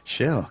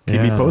 Chill.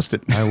 Keep me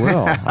posted. I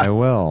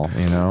will.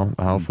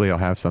 Hopefully I'll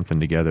have something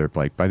together.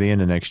 Like by the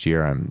end of next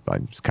year,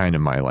 it's kind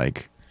of my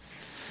like,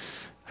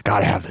 I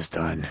gotta have this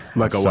done.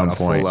 Like a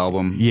full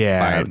album?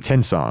 Yeah,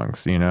 10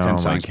 songs, 10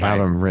 songs like have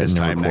them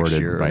written and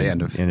recorded by the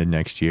end of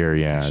next year.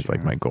 Yeah, it's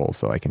like my goal,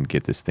 so I can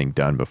get this thing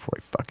done before I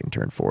fucking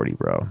turn 40,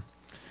 bro.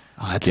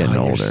 Oh, that's getting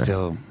older. You're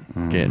still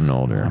getting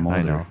older. I'm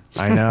older.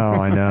 I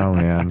know,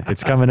 man.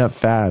 It's coming up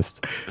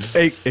fast.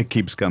 It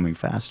keeps coming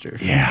faster.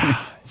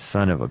 Yeah,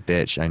 son of a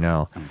bitch. I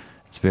know.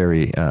 It's a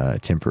very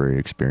temporary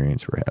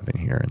experience we're having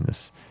here in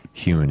this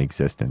human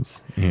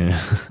existence.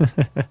 Yeah.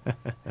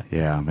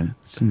 Yeah, but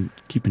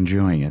keep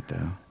enjoying it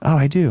though. Oh,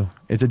 I do.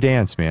 It's a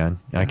dance, man.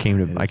 I came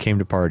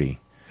to party.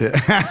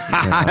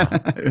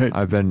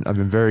 I've been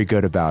very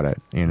good about it.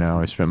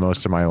 I spent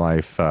most of my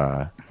life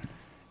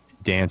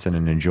dancing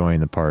and enjoying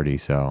the party,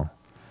 so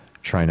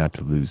try not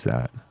to lose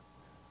that.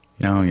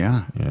 Oh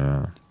yeah.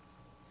 Yeah.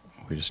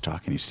 We're just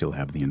talking, you still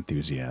have the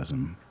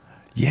enthusiasm.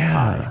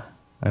 Yeah.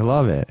 I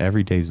love it.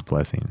 Every day's a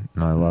blessing.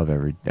 And I love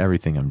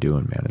everything I'm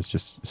doing, man. It's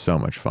just so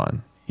much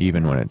fun.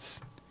 Even when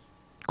it's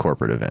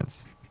corporate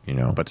events,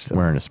 but still,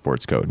 wearing a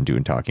sports coat and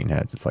doing talking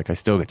heads. It's like I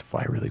still get to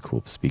fly really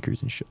cool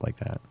speakers and shit like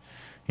that.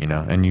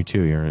 And you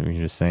too, you're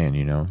just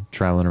saying,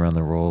 traveling around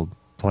the world,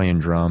 playing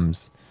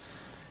drums,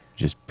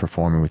 just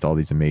performing with all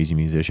these amazing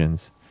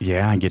musicians.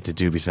 Yeah, I get to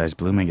do, besides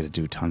Bloom, I get to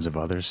do tons of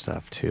other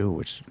stuff too,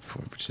 which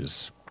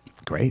is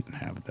great.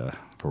 Have the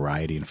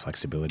variety and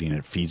flexibility, and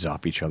it feeds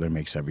off each other,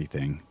 makes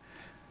everything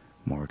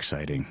more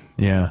exciting.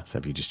 Yeah. So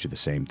if you just do the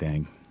same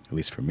thing, at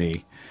least for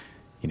me,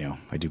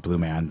 I do Blue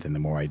Man, then the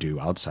more I do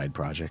outside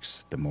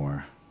projects, the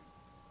more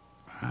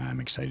I'm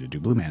excited to do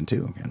Blue Man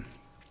too again.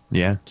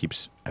 Yeah.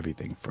 Keeps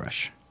everything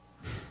fresh,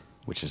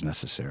 which is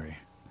necessary.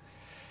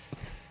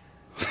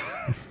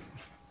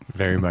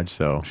 Very much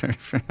so.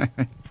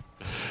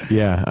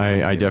 Yeah,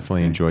 I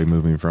definitely enjoy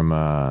moving from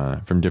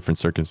different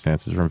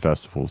circumstances, from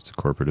festivals to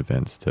corporate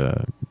events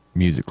to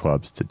music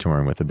clubs to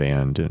touring with a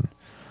band and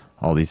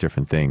all these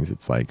different things.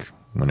 It's like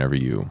whenever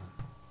you're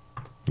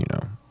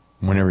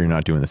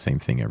not doing the same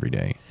thing every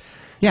day.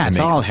 Yeah, it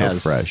all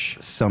has fresh.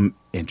 Some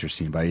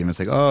interesting about it. Even it's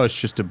like, oh, it's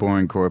just a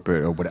boring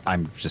corporate, or what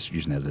I'm just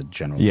using it as a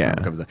general term.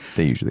 Yeah,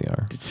 they usually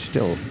are. It's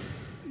still,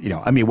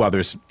 while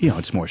there's,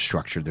 it's more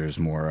structured. There's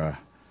more,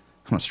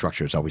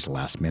 structure. It's always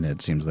last minute,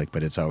 it seems like,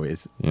 but it's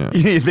always,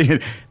 they're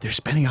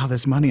spending all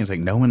this money. It's like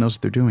no one knows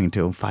what they're doing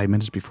until 5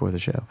 minutes before the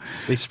show.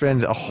 They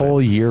spend a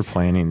whole year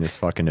planning this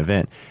fucking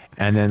event.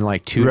 And then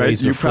like 2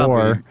 days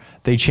before,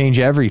 they change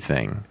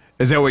everything.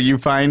 Is that what you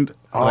find?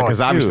 Oh, because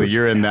obviously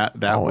you're in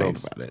that always.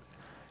 world about it.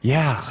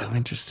 Yeah. That's so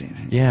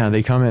interesting. Yeah,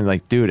 they come in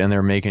like, dude, and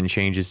they're making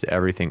changes to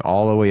everything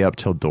all the way up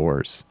till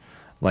doors.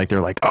 Like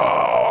they're like,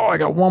 oh, I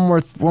got one more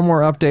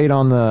update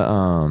on the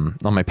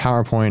on my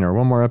PowerPoint, or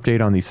one more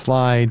update on these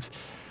slides.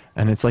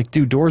 And it's like,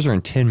 dude, doors are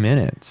in 10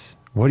 minutes.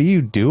 What are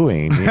you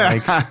doing?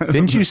 Like,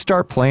 didn't you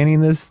start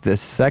planning this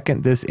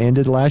second this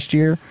ended last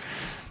year?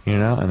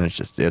 And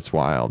it's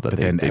wild that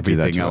then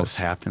everything else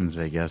happens,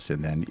 I guess,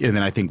 and then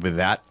I think with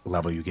that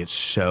level you get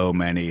so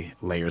many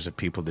layers of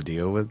people to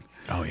deal with.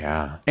 Oh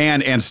yeah,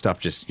 and stuff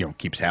just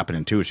keeps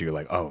happening too. So you're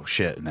like, oh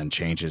shit, and then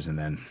changes, and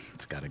then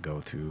it's got to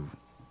go through.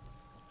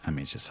 I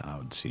mean, it's just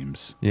how it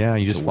seems. Yeah,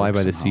 you just fly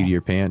by the seat of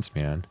your pants,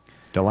 man.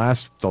 The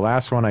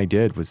last one I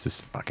did was this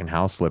fucking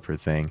house flipper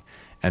thing,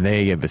 and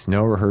they gave us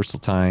no rehearsal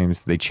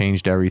times. They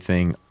changed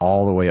everything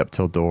all the way up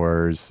till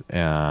doors,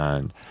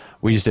 and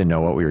we just didn't know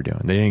what we were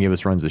doing. They didn't give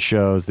us runs of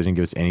shows. They didn't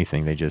give us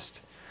anything. They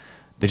just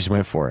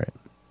went for it.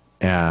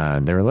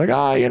 And they were like,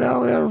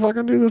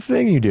 fucking do the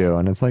thing you do.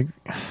 And it's like,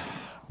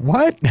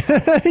 what?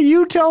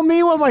 You tell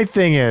me what my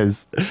thing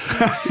is.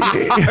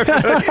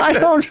 I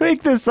don't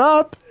make this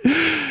up.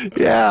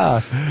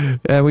 Yeah.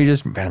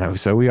 And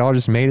so we all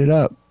just made it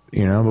up,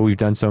 but we've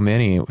done so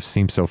many. It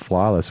seems so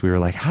flawless. We were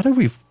like, how did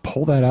we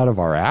pull that out of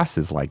our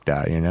asses like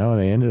that? They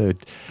ended a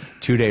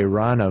 2-day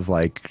run of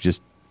like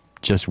just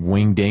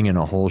wing dinging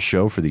a whole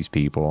show for these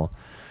people,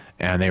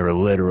 and they were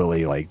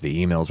literally like,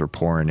 the emails were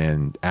pouring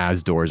in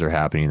as doors are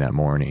happening that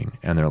morning,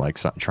 and they're like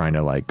trying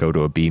to like go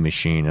to a B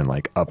machine and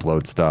like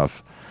upload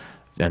stuff,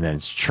 and then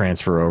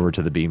transfer over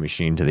to the B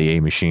machine to the A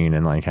machine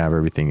and like have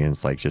everything. And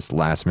it's like just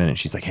last minute.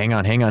 She's like, hang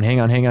on.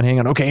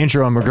 Okay,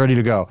 intro, I'm ready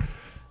to go.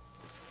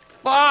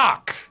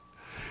 Fuck.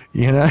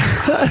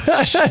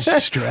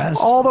 Stress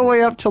all the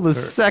way up till the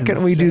second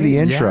insane. We do the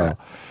intro. Yeah.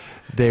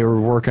 They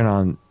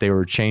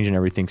were changing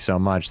everything so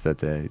much that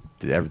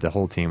the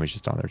whole team was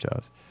just on their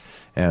toes.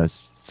 And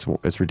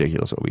it's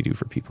ridiculous what we do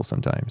for people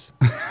sometimes.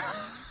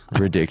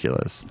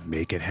 Ridiculous.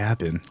 Make it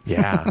happen.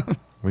 Yeah.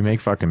 We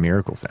make fucking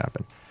miracles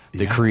happen.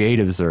 The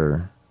creatives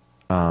are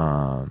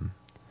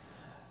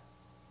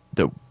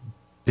the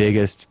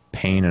biggest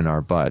pain in our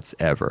butts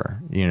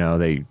ever.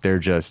 They're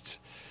just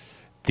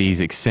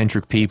these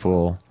eccentric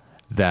people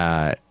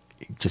that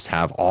just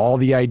have all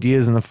the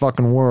ideas in the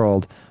fucking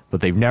world,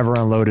 but they've never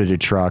unloaded a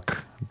truck.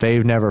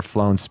 They've never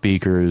flown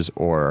speakers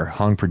or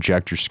hung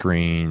projector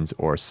screens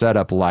or set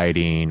up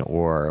lighting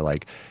or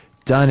like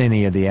done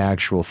any of the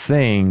actual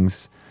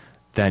things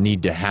that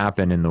need to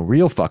happen in the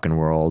real fucking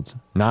world,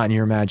 not in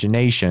your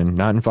imagination,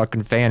 not in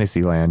fucking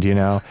fantasy land, you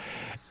know?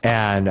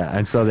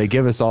 And so they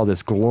give us all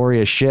this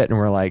glorious shit and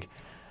we're like,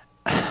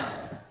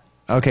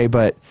 okay,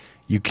 but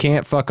you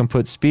can't fucking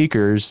put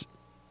speakers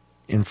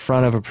in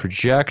front of a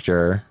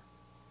projector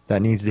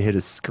that needs to hit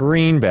a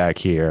screen back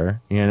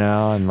here, you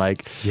know, and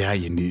like, yeah,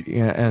 you need, you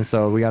know, and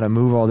so we got to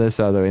move all this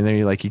other, and then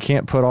you're like, you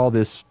can't put all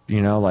this,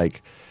 you know,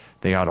 like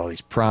they got all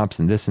these props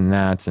and this and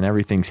that, and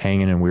everything's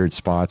hanging in weird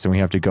spots, and we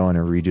have to go in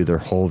and redo their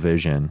whole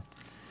vision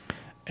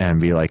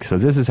and be like, so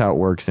this is how it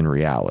works in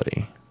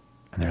reality.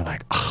 And they're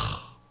like,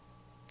 oh,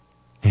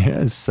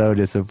 yeah, so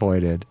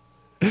disappointed.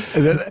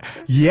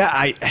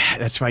 Yeah,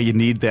 that's why you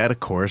need that, of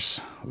course,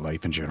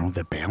 life in general,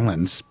 the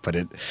balance, but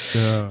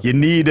you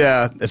need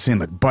it's saying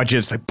like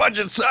budgets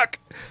suck,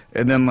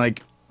 and then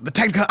like the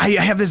technical, I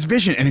have this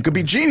vision and it could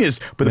be genius,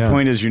 but the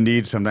point is you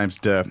need sometimes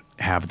to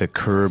have the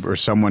curb or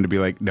someone to be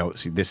like, no,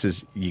 see, this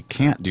is, you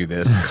can't do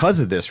this because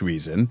of this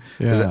reason.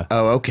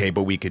 Oh, okay,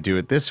 but we could do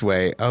it this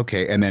way.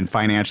 Okay, and then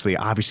financially,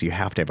 obviously you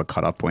have to have a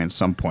cutoff point at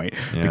some point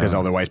because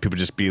otherwise people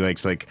just be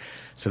like,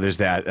 so there's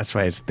that. That's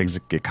why things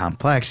get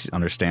complex,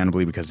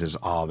 understandably, because there's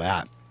all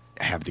that.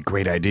 Have the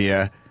great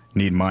idea,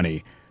 need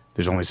money.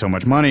 There's only so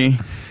much money.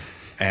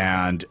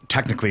 And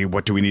technically,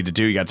 what do we need to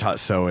do? You got to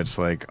so it's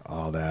like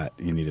all that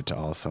you need it to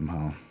all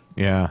somehow.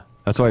 Yeah,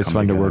 that's why it's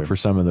fun to work for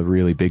some of the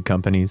really big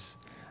companies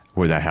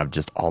where they have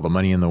just all the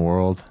money in the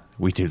world.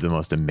 We do the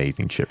most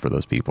amazing shit for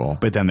those people.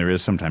 But then there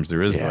is like,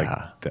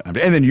 and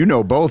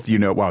then both.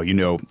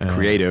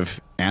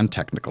 Creative and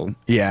technical.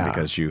 Yeah,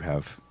 because you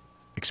have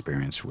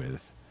experience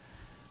with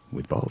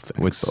both.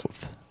 With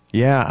both.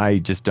 Yeah, I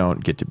just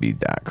don't get to be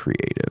that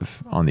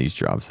creative on these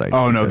job sites.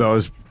 Oh, no,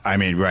 those, I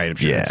mean, right. I'm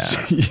sure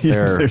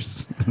yeah.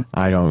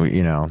 I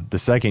don't, the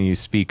second you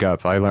speak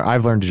up,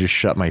 I've learned to just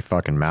shut my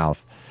fucking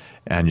mouth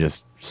and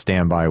just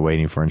stand by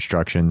waiting for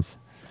instructions.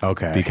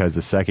 Okay. Because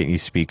the second you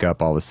speak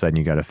up, all of a sudden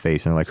you got a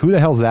face and like, who the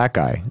hell's that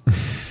guy?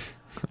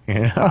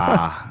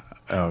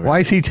 Why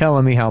is he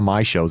telling me how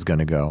my show's going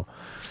to go?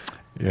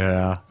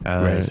 Yeah.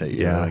 Right.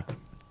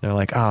 They're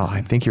like, oh,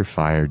 I think you're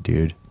fired,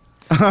 dude.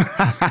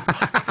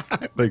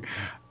 Like,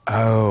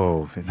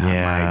 oh, not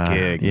my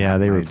gig. Yeah,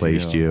 they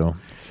replaced you.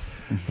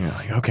 You're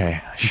like,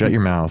 okay, shut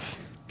your mouth.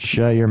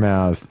 Shut your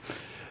mouth.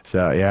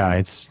 So yeah,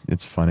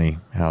 it's funny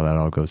how that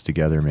all goes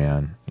together,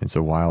 man. It's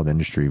a wild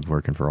industry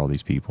working for all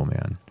these people,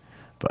 man.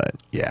 But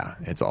yeah,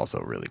 it's also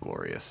really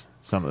glorious.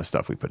 Some of the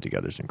stuff we put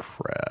together is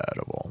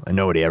incredible, and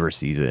nobody ever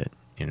sees it.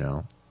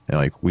 And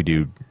like we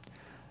do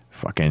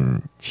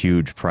fucking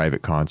huge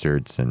private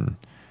concerts, and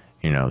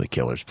the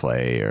Killers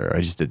play, or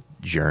just a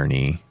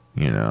Journey.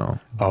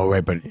 Oh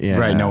right, but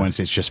right, no one's.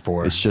 It's just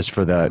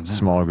for that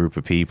small group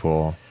of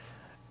people,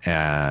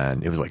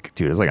 and it was like,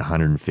 dude, it was like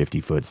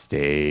 150-foot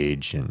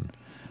stage, and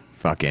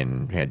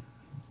fucking had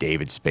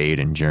David Spade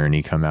and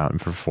Journey come out and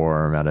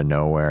perform out of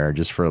nowhere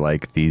just for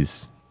like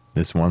this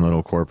one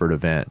little corporate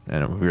event,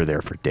 and we were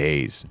there for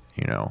days.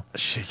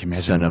 Shit, you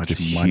imagine setting how up much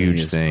this money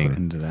huge is thing put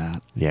into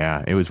that.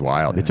 Yeah, it was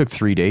wild. It took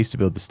 3 days to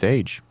build the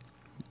stage.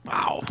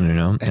 Wow.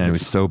 And it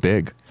was so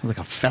big. Sounds like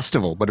a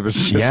festival, but it was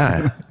just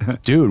yeah.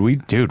 Dude, we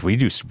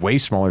do way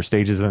smaller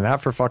stages than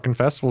that for fucking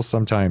festivals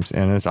sometimes,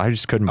 and I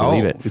just couldn't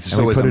believe it.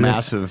 So it was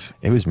massive.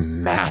 It was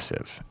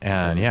massive,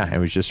 and yeah, it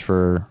was just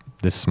for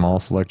this small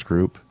select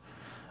group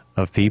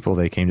of people.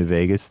 They came to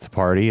Vegas to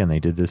party, and they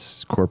did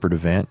this corporate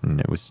event, and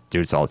it was,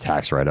 dude, it's all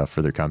tax write-off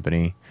for their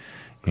company.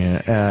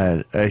 Yeah,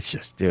 and it's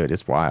just, dude,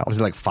 it's wild. Was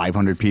it like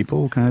 500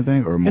 people kind of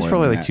thing, or more? It's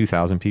probably like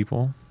 2,000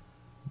 people.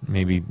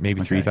 Maybe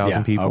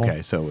 3,000 people.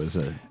 Okay, so it was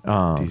a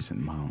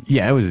decent amount.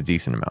 Yeah, it was a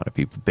decent amount of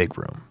people. Big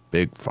room.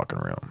 Big fucking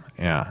room.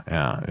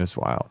 Yeah, it was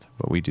wild.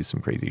 But we do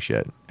some crazy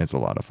shit. It's a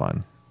lot of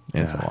fun.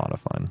 It's a lot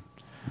of fun.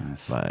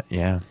 Nice. But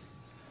yeah.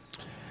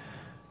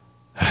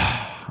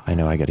 I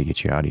know I got to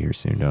get you out of here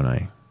soon, don't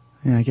I?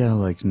 Yeah, I got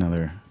like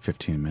another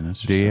 15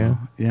 minutes or do you? So.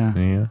 Yeah.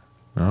 Do you?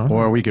 Oh,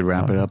 or we could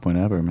wrap it up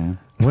whenever, man.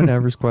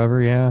 Whenever's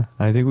clever, yeah.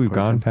 I think we've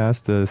gone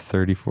past the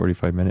 30,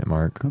 45 minute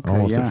mark. Okay,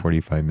 almost at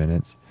 45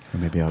 minutes. Or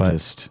maybe I'll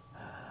just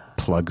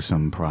plug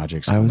some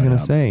projects. I was going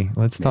to say,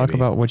 let's talk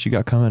about what you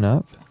got coming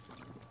up.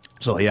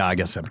 So, yeah, I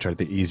guess I've tried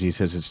the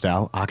easiest as it's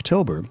now.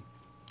 October.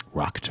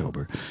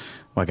 Rocktober.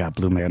 Well, I got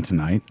Blue Man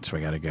tonight, so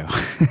I got to go.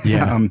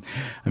 Yeah. I'm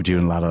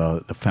doing a lot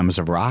of the Femmes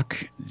of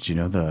Rock. Do you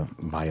know the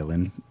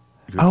violin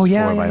groups? Oh,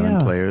 yeah. 4 violin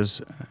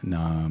players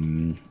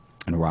and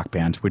a rock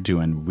band. We're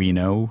doing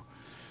Reno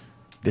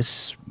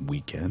this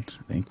weekend,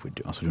 I think. We're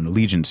also doing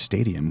Allegiant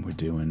Stadium. We're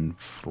doing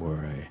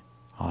for a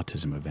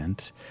autism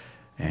event.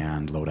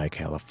 And Lodi,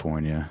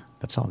 California.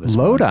 That's all this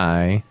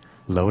Lodi?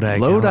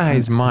 Lodi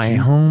is my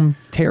home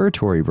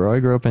territory, bro. I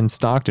grew up in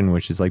Stockton,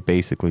 which is like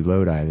basically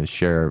Lodi.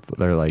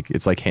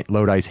 It's like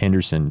Lodi's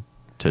Henderson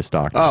to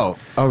Stockton. Oh,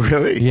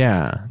 really?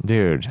 Yeah,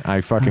 dude.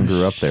 I fucking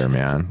grew up there,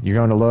 man. You're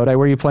going to Lodi?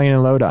 Where are you playing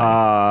in Lodi?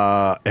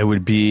 It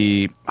would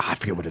be, I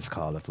forget what it's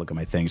called. I have to look at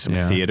my thing. Some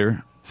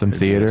theater. Some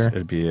theater.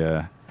 It'd be.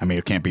 I mean,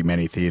 it can't be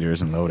many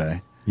theaters in Lodi.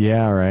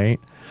 Yeah, right.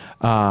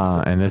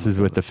 And this is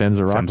with the Femmes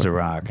of Rock. Femmes of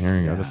Rock. Here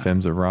you go, the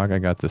Femmes of Rock. I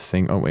got the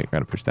thing. Oh, wait, got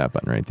to push that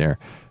button right there.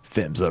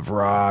 Femmes of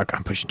Rock.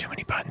 I'm pushing too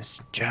many buttons.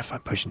 Jeff, I'm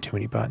pushing too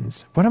many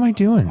buttons. What am I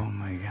doing? Oh,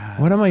 my God.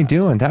 What am I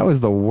doing? That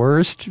was the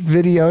worst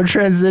video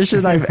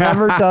transition I've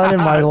ever done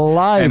in my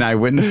life. And I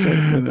witnessed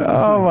it.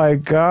 Oh, my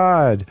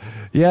God.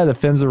 Yeah, the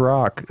Femmes of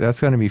Rock.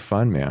 That's going to be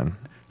fun, man.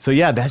 So,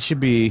 yeah, that should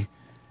be...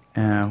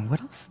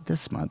 what else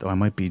this month? Oh, I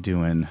might be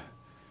doing...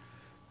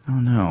 I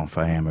don't know if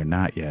I am or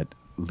not yet.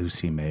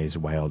 Lucy May's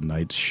Wild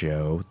Nights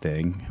show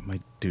thing. I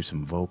might do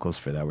some vocals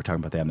for that. We're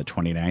talking about that on the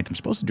 29th. I'm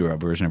supposed to do a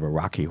version of a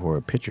Rocky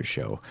Horror Picture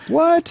Show.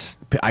 What?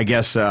 I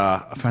guess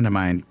a friend of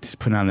mine is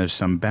putting on there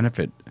some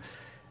benefit,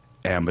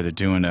 but they're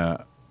doing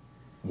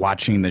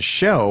watching the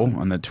show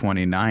on the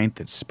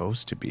 29th. It's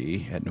supposed to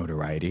be at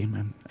Notoriety.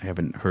 I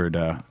haven't heard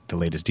the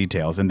latest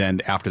details. And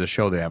then after the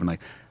show, they're having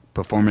like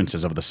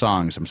performances of the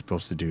songs. I'm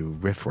supposed to do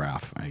Riff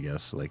Raff, I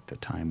guess, like the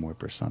Time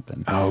Warp or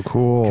something. Oh,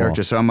 cool.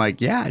 Character. So I'm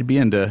like, yeah, I'd be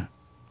into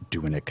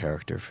doing a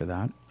character for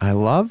that. I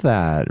love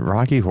that.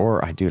 Rocky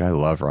Horror. I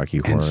love Rocky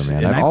Horror,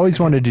 man. I've always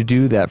wanted to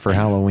do that for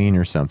Halloween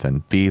or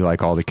something. Be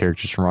like all the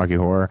characters from Rocky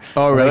Horror.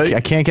 Oh, really?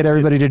 I can't get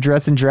everybody to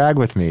dress in drag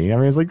with me. I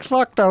mean, it's like,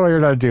 fuck no, you're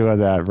not doing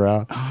that,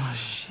 bro. Oh,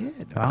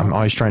 shit. I'm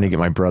always trying to get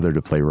my brother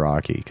to play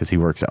Rocky because he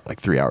works out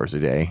like 3 hours a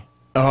day.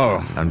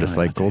 Oh. I'm just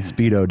like, Gold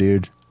Speedo,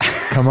 dude.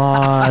 Come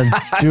on,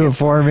 do it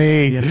for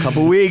me. You had a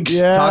couple weeks.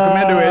 Yeah. Talk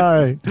him into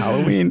it.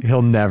 Halloween.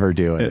 He'll never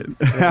do it.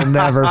 He'll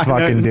never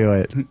fucking do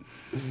it.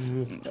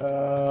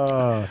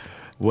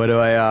 What do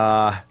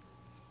I?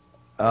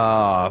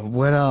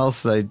 What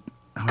else? I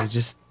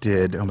just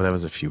did. Oh, but that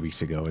was a few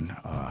weeks ago in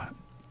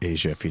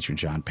Asia, featuring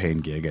John Payne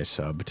gig. I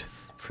subbed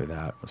for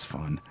that. It was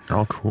fun.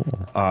 Oh, cool.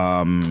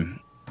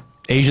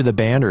 Asia the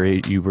band, or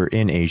you were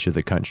in Asia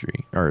the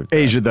country, or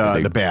Asia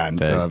the band.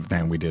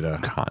 Then we did a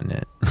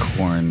continent.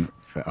 Corn.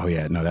 Oh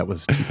yeah, no, that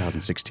was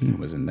 2016.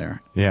 Was in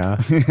there.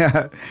 Yeah.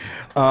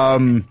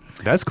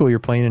 That's cool. You're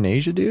playing in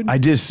Asia, dude. I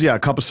just a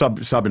couple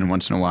subbing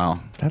once in a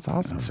while. That's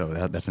awesome. So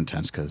that's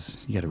intense because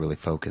you got to really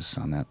focus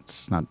on that.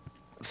 It's not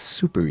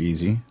super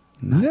easy,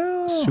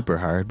 super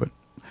hard, but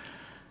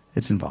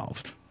it's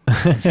involved.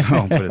 So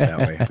I'll put it that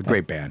way. But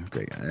great band,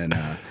 great. And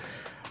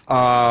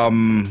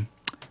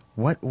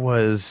what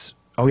was?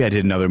 Oh yeah, I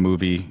did another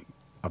movie.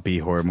 A B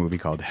horror movie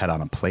called Head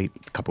on a Plate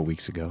a couple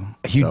weeks ago.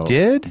 You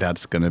did?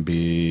 That's going to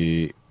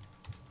be,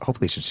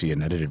 hopefully should see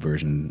an edited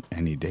version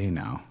any day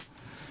now.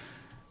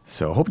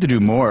 So I hope to do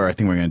more. I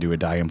think we're going to do a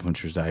Die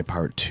Influencers Die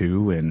Part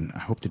 2, and I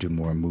hope to do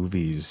more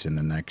movies in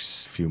the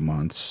next few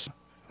months.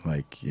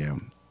 Like, so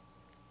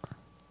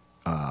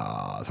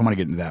I want to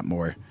get into that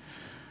more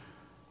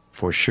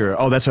for sure.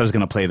 Oh, that's why I was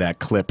going to play that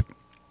clip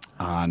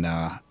on,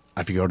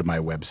 if you go to my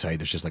website,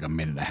 there's just like a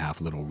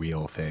 1.5-minute little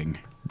reel thing.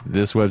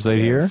 This website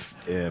here?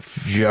 If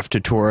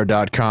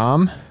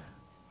JeffTatora.com.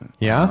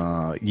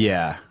 Yeah?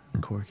 Yeah.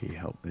 Corky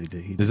helped.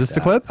 Is this the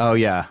clip? Oh,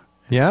 yeah.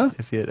 Yeah?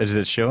 Does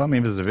it show? I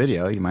mean, if it's a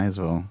video, you might as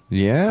well.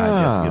 Yeah.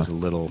 I guess it gives a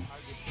little.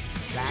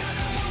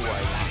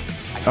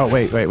 Oh,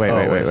 wait.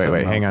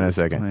 Hang on a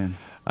second.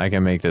 I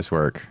can make this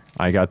work.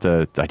 I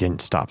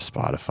didn't stop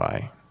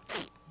Spotify.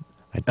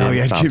 I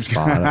didn't stop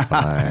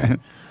Spotify.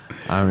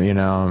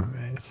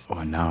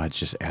 Now it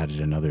just added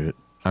another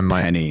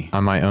penny.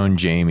 I'm my own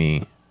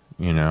Jamie,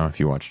 if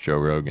you watch Joe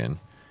Rogan.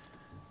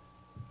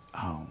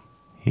 Oh.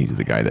 He's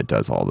the guy that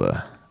does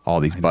all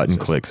these button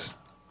clicks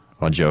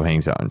while Joe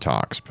hangs out and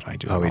talks, but I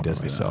do it all he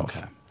does myself.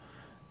 Okay.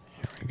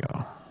 Here we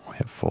go. We'll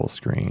hit full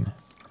screen.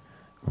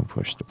 We'll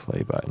push the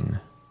play button.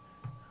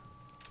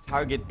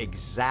 Target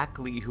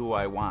exactly who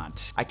I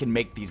want. I can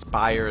make these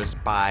buyers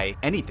buy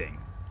anything.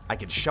 I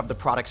can shove the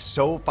product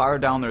so far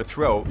down their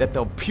throat that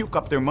they'll puke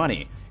up their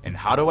money. And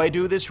how do I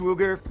do this,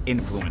 Ruger?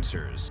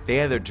 Influencers. They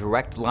have a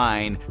direct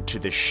line to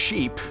the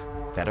sheep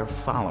that are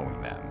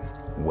following them.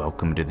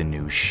 Welcome to the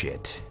new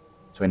shit.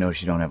 So I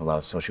notice you don't have a lot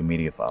of social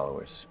media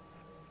followers.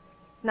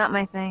 It's not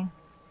my thing.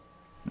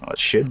 Well, it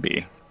should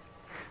be.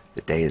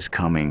 The day is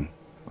coming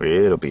where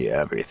it'll be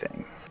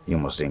everything. You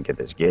almost didn't get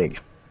this gig.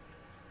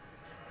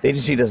 The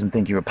agency doesn't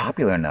think you were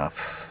popular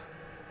enough.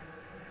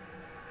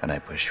 And I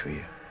push for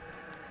you.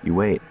 You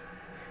wait.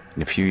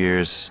 In a few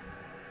years,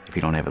 if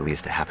you don't have at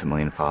least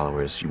 500,000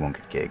 followers, you won't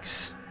get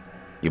gigs.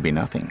 You'll be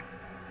nothing.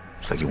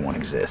 It's like you won't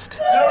exist.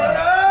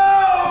 No!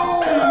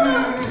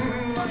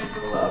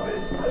 Beloved.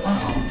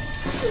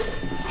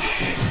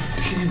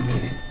 She didn't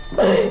mean it.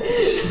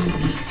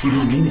 You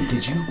didn't mean it,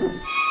 did you?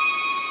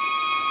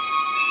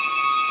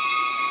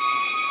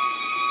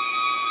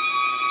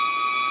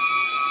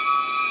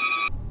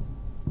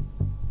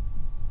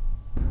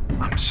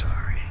 I'm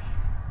sorry.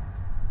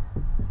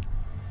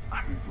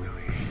 I'm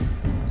really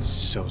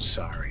so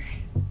sorry.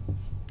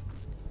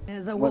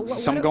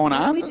 Something going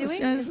on? What are we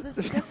doing? Is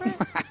this different?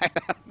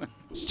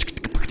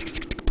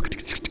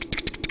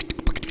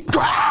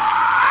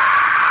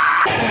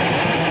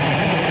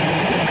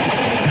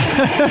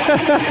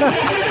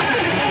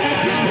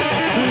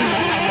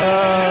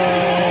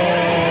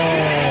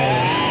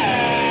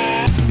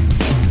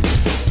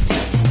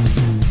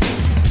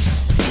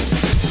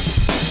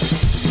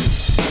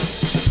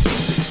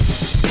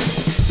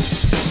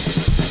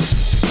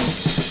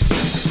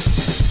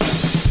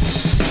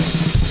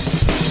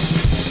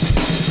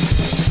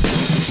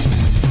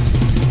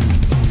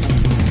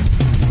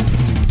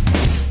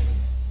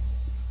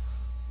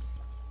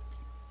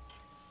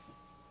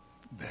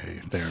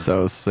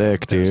 So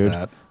sick, dude.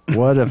 That.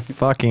 What a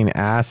fucking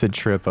acid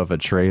trip of a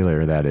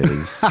trailer that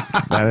is.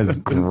 That is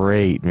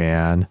great,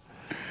 man.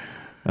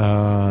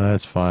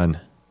 That's fun.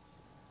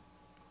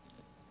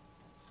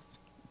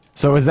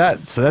 So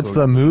that's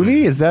the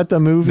movie? Is that the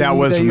movie? That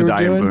was from you the were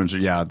Die doing?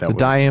 Influencer. Yeah, that the was.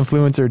 Die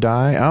Influencer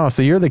Die. Oh,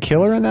 so you're the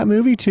killer in that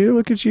movie too?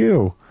 Look at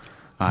you.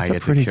 That's a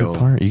pretty good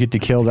part. You get to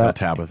kill that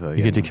Tabitha.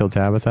 You get to kill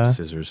Tabitha.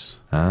 Scissors.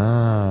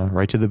 Ah,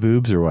 right to the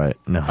boobs or what?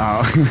 No.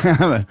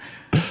 Oh,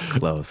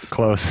 close.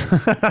 Close.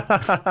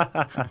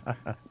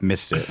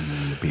 Missed it, and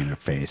then it'd be in her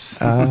face.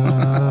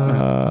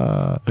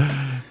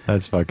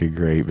 That's fucking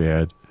great,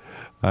 man.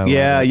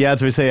 Yeah.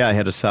 As we say, I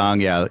had a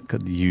song. Yeah,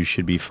 You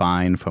Should Be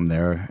Fine from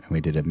there, and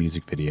we did a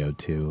music video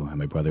too. And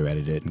my brother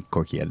edited it, and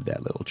Corky edited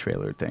that little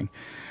trailer thing.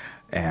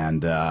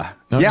 And so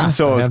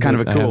it was kind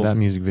of a cool. I have that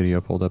music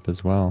video pulled up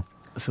as well.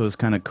 So it was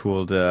kind of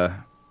cool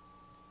to.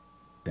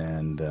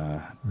 And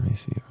let me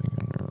see if I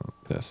can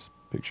this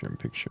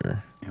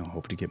picture.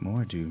 Hope to get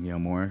more. Do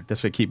more.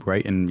 That's why I keep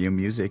writing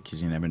music,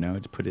 because you never know.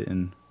 Just put it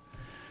in.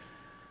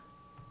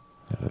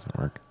 That doesn't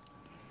work.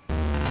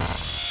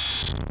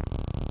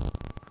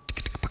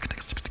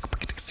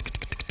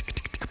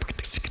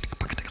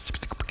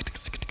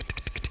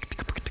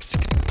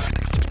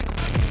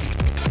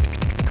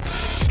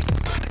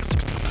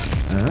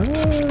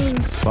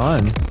 It's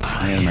fun.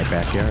 I'm in my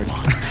backyard.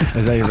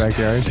 Is that your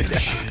backyard?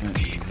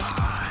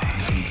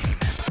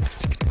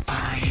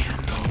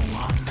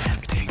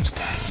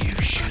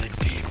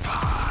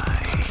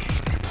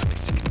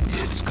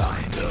 It's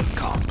kind of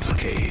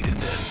complicated,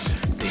 this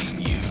thing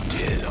you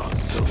did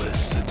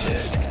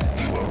unsolicited.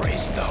 You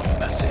erased the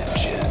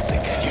messages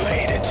again. You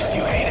hate it.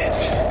 You hate it.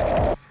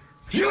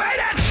 You hate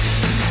it!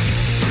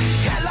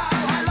 Hello,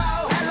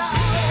 hello, hello.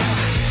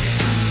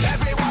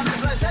 Everyone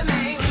is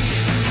listening.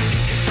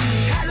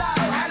 Hello,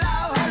 hello,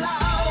 hello.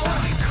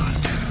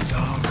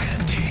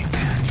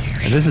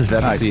 And this is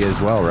Vepsi as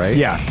well, right?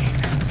 Yeah.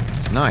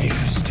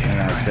 Nice. And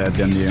I said,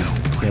 then we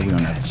don't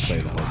have to play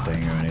the whole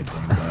thing or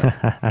anything,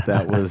 but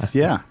that was,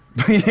 yeah,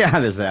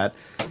 there's that.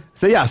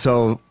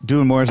 So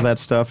doing more of that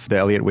stuff. The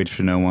Elliot Waits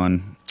for No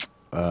One,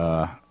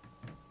 and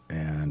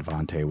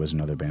Vontae was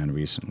another band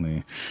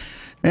recently,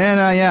 and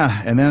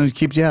and then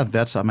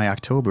that's my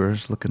October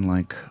is looking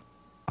like,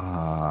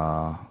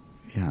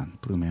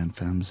 Blue Man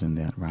Femmes and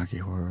that Rocky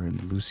Horror and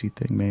the Lucy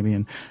thing maybe,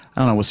 and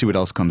I don't know. We'll see what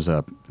else comes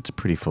up. It's a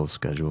pretty full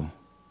schedule.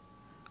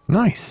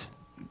 Nice.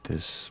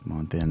 This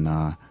month, and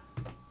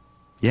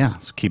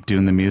so keep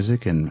doing the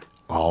music in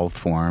all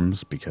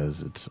forms because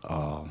it's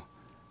all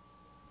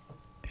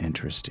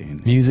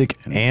interesting. Music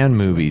and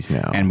movies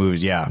now. And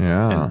movies, yeah.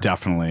 Yeah. And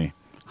definitely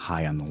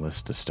high on the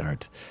list to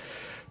start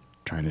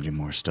trying to do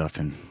more stuff,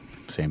 and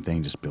same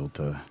thing, just build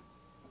the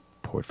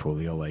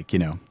portfolio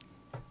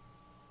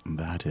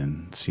that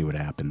and see what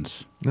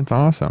happens. That's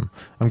awesome.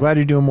 I'm glad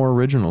you're doing more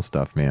original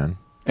stuff, man.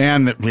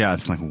 And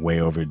it's like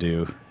way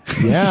overdue.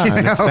 Yeah,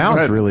 it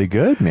sounds really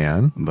good,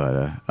 man.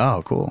 But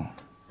cool.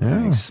 Yeah.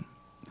 Thanks.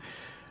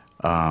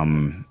 I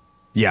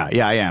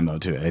am though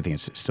too. I think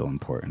it's still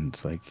important.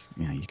 It's like,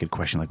 you could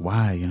question like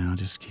why,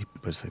 just keep,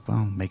 but it's like,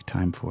 well, make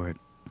time for it.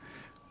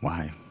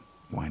 Why?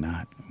 Why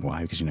not?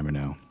 Why? Because you never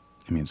know.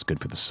 I mean, it's good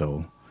for the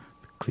soul.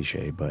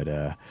 Cliche, but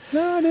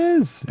no, it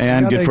is.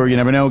 And good for you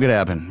never know what could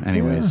happen.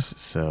 Anyways,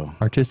 so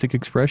artistic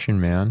expression,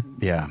 man.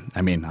 Yeah,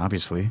 I mean,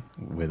 obviously,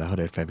 without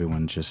it, if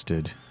everyone just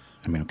did,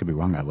 I mean, don't get me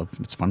wrong,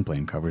 it's fun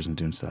playing covers and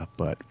doing stuff,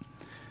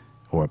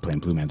 or playing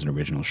Blue Man's an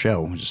original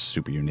show, which is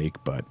super unique,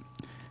 but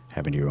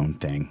having your own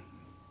thing,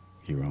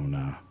 your own,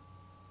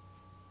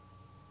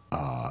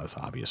 is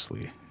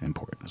obviously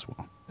important as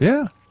well.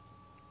 Yeah,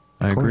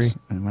 I agree.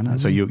 And why not?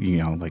 So you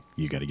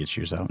got to get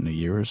yours out in a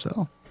year or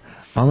so.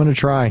 I'm gonna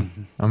try.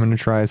 I'm gonna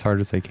try as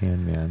hard as I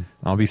can, man.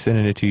 I'll be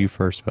sending it to you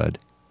first, bud.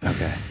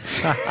 Okay.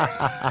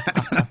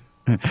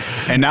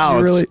 And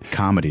now it's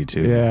comedy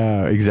too.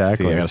 Yeah,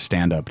 exactly. See, I got to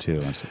stand up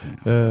too.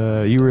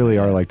 You really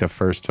are like the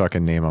first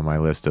fucking name on my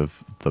list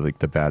of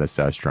the baddest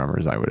ass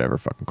drummers I would ever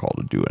fucking call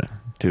to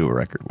do a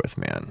record with,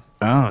 man.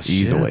 Oh,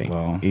 easily, shit.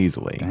 Well,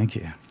 easily. Thank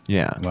you.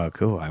 Yeah. Well,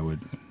 cool.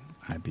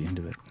 I'd be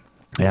into it.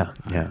 Yeah.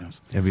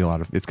 It'll be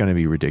it's going to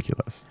be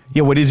ridiculous.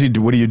 Yeah. What do you do?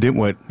 What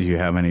do you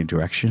have any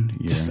direction?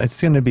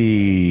 It's going to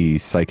be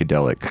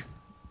psychedelic.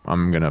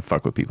 I'm going to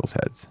fuck with people's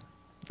heads.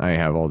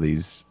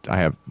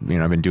 I've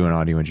been doing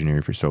audio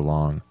engineering for so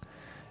long,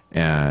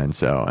 and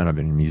I've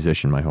been a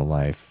musician my whole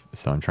life.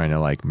 So I'm trying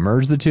to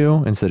merge the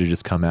two instead of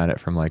just come at it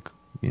from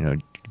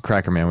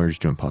Cracker Man. We were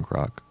just doing punk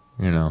rock,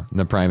 And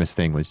the Primus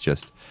thing was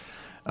just,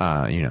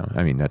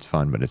 that's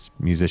fun, but it's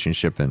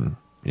musicianship and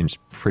it's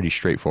pretty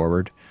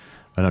straightforward.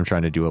 But I'm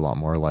trying to do a lot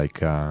more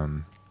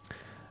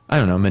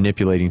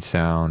manipulating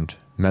sound,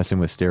 messing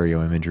with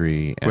stereo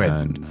imagery,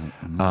 and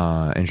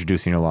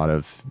introducing a lot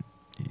of,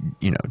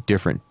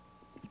 different,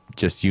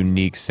 just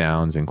unique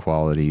sounds and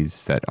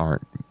qualities that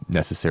aren't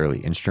necessarily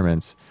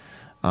instruments,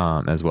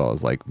 as well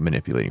as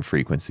manipulating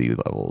frequency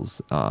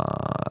levels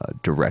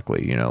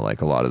directly. A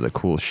lot of the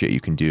cool shit you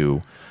can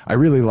do. I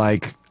really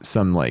like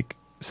some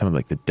some of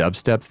like the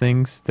dubstep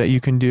things that you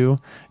can do,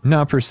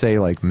 not per se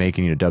like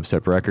making a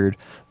dubstep record,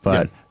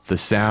 but the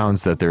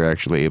sounds that they're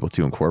actually able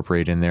to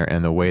incorporate in there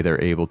and the way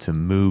they're able to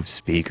move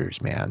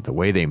speakers, man, the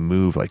way they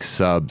move like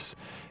subs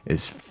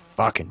is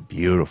fucking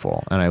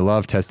beautiful. And I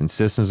love testing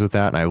systems with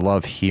that, and I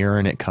love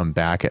hearing it come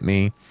back at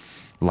me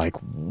like,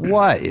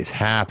 what is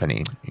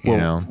happening? You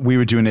know, we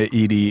were doing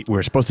we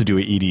were supposed to do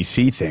an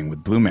EDC thing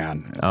with Blue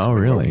Man. Oh,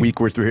 really? A week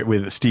worth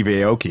with Steve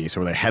Aoki,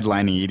 so we're like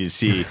headlining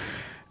EDC.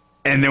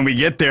 And then we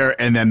get there,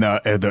 and then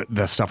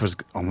the stuff was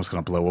almost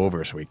going to blow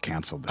over, so we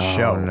canceled the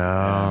show.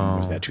 No.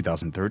 Was that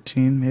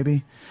 2013,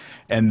 maybe?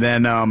 And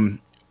then,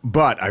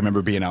 but I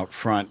remember being out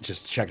front,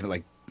 just checking it,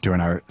 like during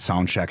our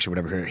sound checks or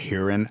whatever,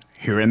 hearing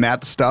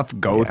that stuff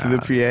go through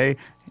the PA.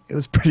 It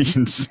was pretty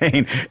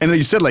insane. And like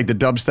you said, like the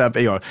dubstep,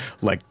 you know,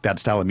 like that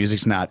style of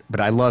music's not, but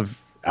I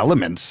love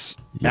Elements.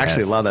 Yes.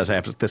 Actually, a lot of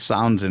that, the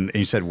sounds, and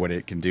you said what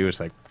it can do is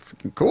like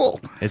freaking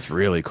cool. It's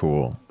really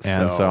cool.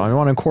 And so I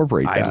want to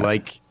incorporate that. I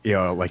like, you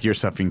know, like your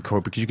stuff in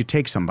corporate, because you could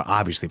take some,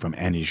 obviously, from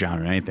any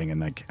genre or anything, and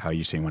like how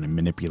you say you want to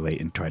manipulate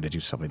and try to do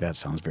stuff like that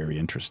sounds very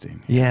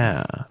interesting.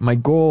 Yeah, my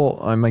goal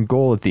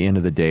at the end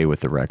of the day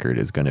with the record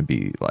is going to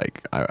be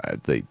like,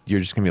 you're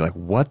just going to be like,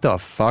 what the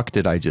fuck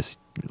did I just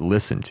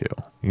listen to?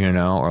 You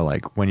know, or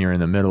like when you're in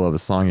the middle of a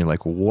song, you're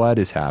like, what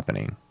is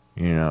happening?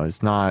 You know,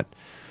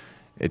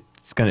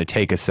 it's going to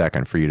take a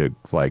second for you to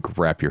like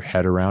wrap your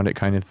head around it,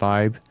 kind of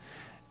vibe.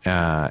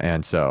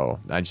 And so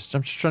I'm just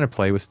trying to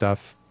play with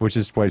stuff, which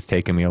is why it's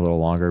taken me a little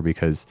longer,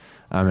 because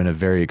I'm in a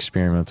very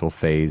experimental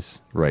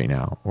phase right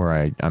now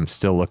where I'm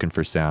still looking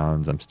for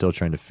sounds. I'm still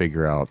trying to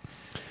figure out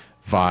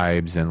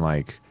vibes and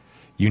like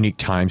unique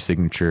time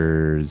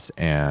signatures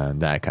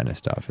and that kind of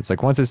stuff. It's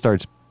like once it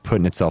starts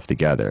putting itself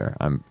together,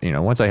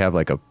 once I have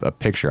like a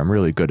picture, I'm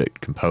really good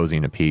at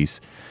composing a piece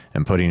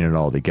and putting it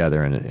all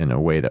together in a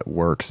way that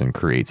works and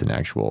creates an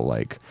actual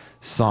like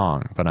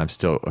song, but I'm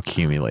still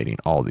accumulating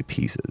all the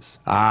pieces.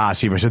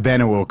 So then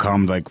it will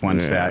come like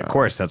once that, of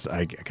course,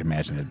 I can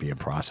imagine that'd be a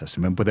process.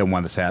 But then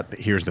once that,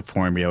 here's the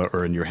formula,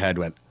 or in your head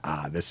went,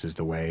 this is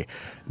the way,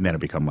 and then it'll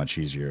become much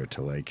easier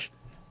to like,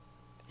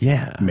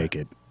 make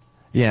it.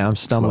 Yeah, I'm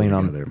stumbling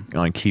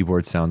on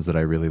keyboard sounds that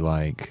I really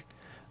like.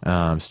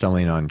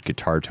 Stumbling on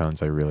guitar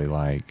tones I really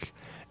like.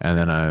 And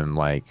then I'm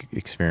like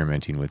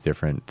experimenting with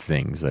different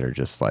things that are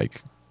just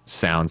like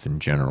sounds in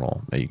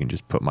general that you can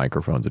just put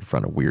microphones in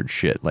front of weird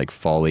shit like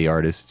Foley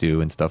artists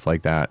do and stuff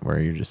like that, where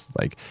you're just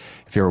like,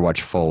 if you ever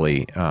watch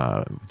Foley,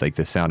 like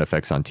the sound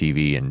effects on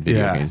TV and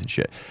video games and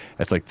shit,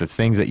 it's like the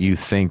things that you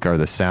think are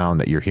the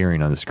sound that you're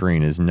hearing on the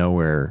screen is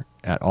nowhere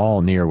at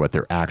all near what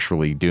they're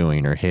actually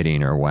doing or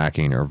hitting or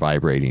whacking or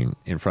vibrating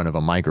in front of a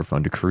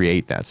microphone to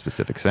create that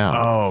specific sound.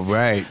 Oh,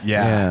 right.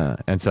 Yeah.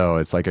 And so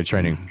it's like I'm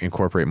trying to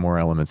incorporate more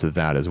elements of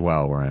that as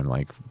well, where I'm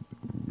like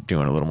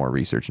doing a little more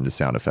research into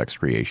sound effects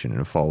creation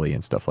and Foley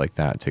and stuff like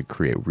that to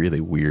create really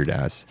weird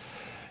ass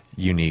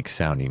unique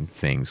sounding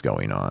things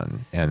going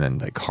on, and then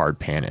like hard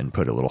pan and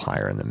put a little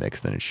higher in the mix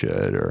than it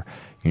should, or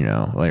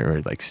or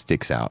it like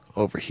sticks out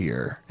over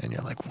here and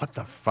you're like, what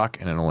the fuck?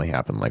 And it only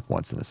happened like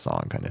once in a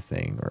song kind of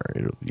thing, or I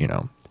don't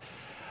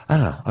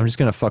know. I'm just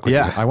gonna fuck with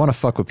I want to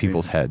fuck with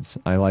people's heads.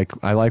 I like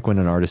when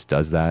an artist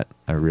does that.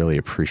 I really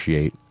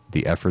appreciate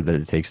the effort that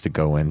it takes to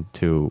go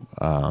into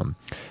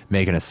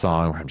making a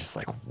song where I'm just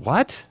like,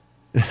 what?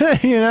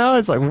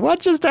 It's like,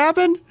 what just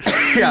happened?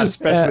 Yeah,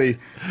 especially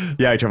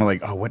you're talking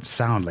like, oh, what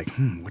sound? Like,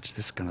 what's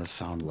this gonna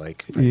sound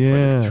like if I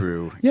put it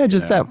through? Yeah,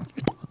 just that.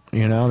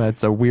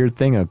 That's a weird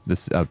thing a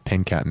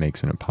pin cap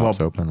makes when it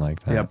pops open like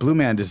that. Yeah, Blue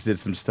Man just did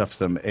some stuff,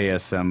 some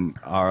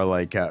ASMR,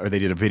 like, or they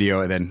did a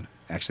video, and then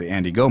actually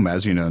Andy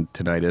Gomez,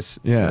 Tinnitus.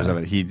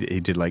 Yeah. He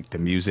did like the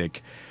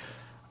music,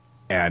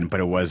 but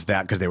it was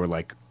that because they were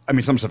like,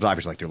 some stuff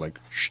obviously like they're like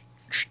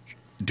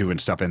doing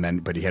stuff,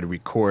 but he had to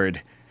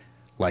record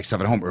like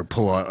stuff at home or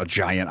pull a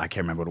giant, I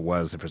can't remember what it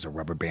was, if it was a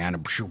rubber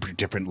band,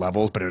 different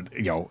levels, but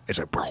it's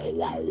like,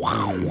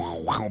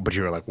 but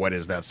you're like, what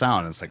is that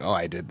sound? And it's like, oh,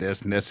 I did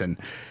this and this, and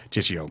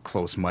just,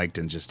 close mic'd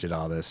and just did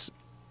all this.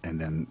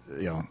 And then,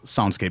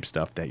 soundscape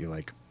stuff that you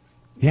like,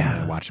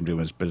 watch them do,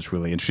 but it's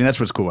really interesting. That's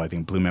what's cool. I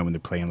think Blue Man, when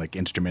they're playing like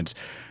instruments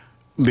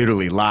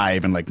literally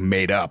live and like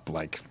made up,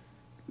 like,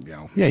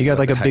 you got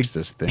like a big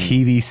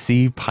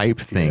PVC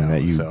pipe thing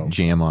that you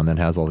jam on that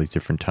has all these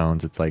different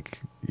tones. It's like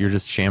you're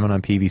just jamming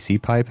on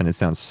PVC pipe and it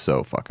sounds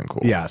so fucking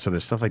cool. Yeah, so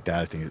there's stuff like that.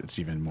 I think it's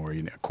even more,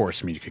 of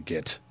course, you could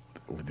get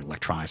with the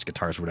electronics,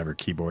 guitars, whatever,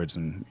 keyboards,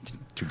 and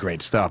do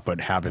great stuff, but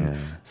having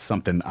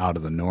something out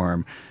of the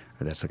norm,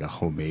 or that's like a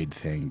homemade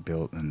thing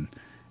built and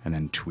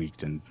then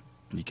tweaked, and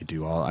you could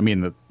do all,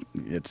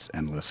 it's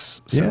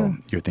endless. So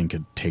your thing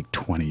could take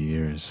 20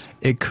 years.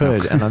 It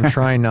could, and I'm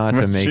trying not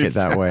to make it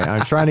that way.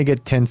 I'm trying to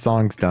get 10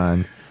 songs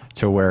done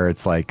to where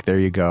it's like, there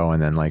you go,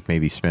 and then like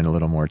maybe spend a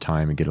little more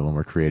time and get a little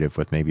more creative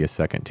with maybe a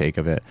second take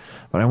of it.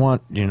 But I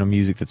want,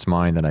 music that's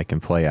mine that I can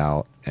play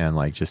out and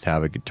like just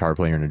have a guitar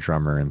player and a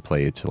drummer and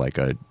play it to like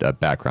a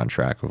background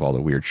track of all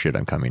the weird shit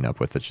I'm coming up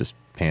with that's just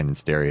panned in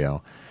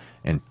stereo,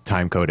 and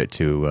time code it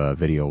to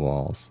video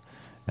walls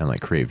and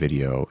like create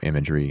video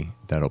imagery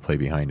that'll play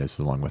behind us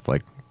along with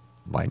like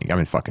lighting. I'm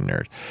a fucking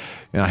nerd.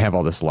 And I have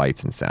all this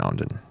lights and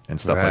sound and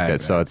stuff like that.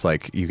 Right. So it's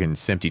like you can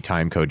SMPTE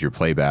time code your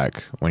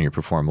playback when you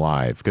perform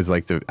live, because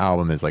like the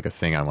album is like a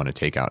thing I want to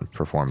take out and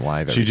perform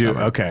live every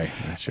summer. Okay.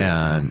 That's true.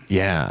 And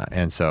yeah,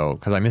 and so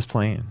because I miss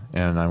playing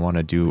and I want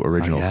to do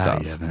original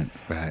stuff.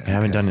 I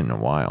haven't done it in a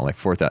while. Like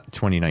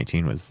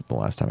 2019 was the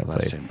last time I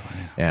played.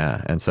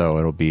 Yeah, and so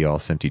it'll be all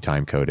SMPTE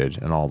time coded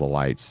and all the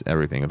lights,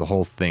 everything. The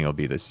whole thing will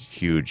be this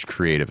huge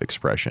creative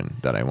expression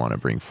that I want to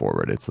bring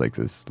forward. It's like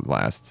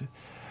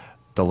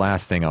the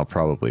last thing I'll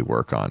probably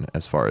work on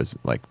as far as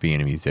like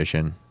being a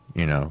musician,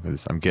 you know,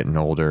 because I'm getting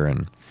older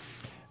and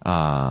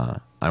I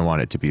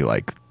want it to be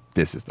like,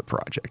 this is the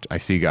project. I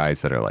see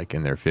guys that are like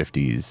in their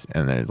 50s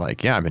and they're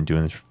like, yeah, I've been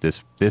doing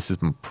this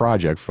is my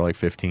project for like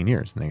 15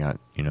 years. And they got,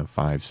 you know,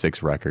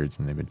 5-6 records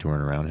and they've been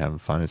touring around having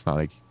fun. It's not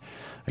like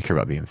I care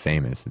about being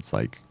famous. It's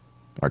like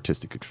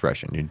artistic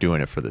expression. You're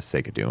doing it for the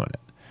sake of doing it.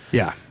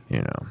 Yeah.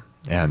 You know,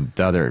 and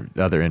the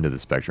other end of the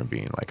spectrum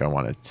being like, I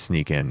want to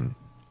sneak in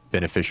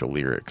beneficial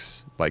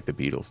lyrics like the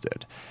Beatles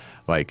did.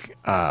 Like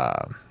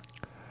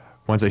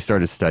once I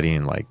started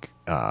studying like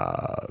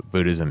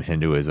Buddhism,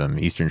 Hinduism,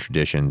 Eastern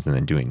traditions, and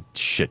then doing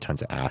shit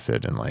tons of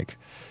acid and like,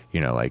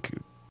 you know, like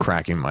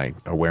cracking my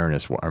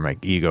awareness or my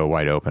ego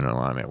wide open and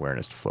allowing my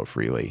awareness to flow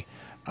freely,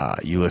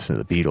 you listen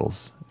to the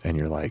Beatles and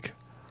you're like,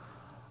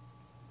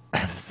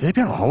 have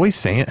they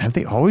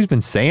always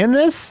been saying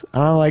this?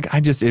 And I'm like,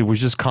 it was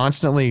just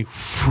constantly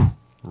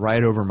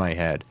right over my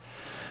head.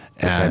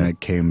 And it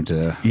came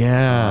to,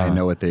 I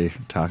know what they're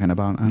talking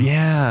about.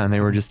 Yeah, and they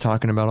were just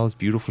talking about all this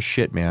beautiful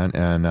shit, man.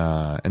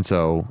 And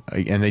so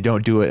they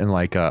don't do it in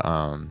like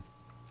a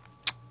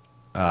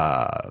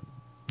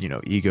you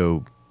know,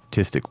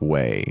 egotistic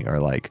way or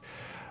like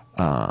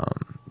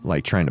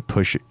trying to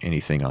push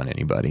anything on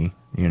anybody.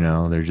 You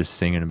know, they're just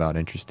singing about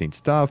interesting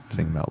stuff,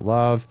 singing about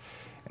love,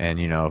 and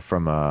you know,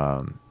 from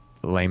a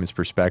layman's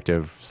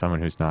perspective,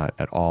 someone who's not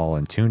at all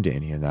in tune to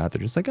any of that,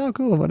 they're just like, oh,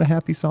 cool, what a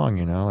happy song,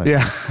 you know?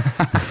 Yeah.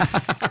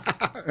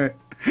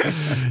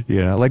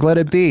 You know, like Let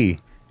It Be,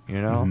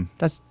 you know?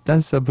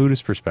 That's a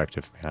Buddhist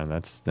perspective, man.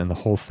 That's then the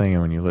whole thing.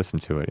 And when you listen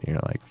to it, you're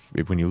like,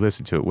 when you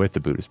listen to it with the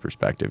Buddhist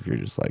perspective, you're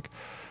just like,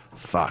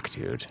 fuck,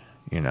 dude,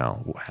 you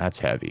know, that's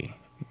heavy.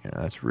 You know,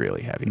 that's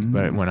really heavy.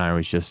 But when I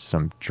was just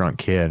some drunk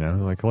kid, I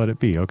was like, let it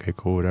be. Okay,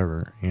 cool,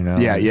 whatever, you know?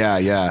 Yeah.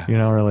 You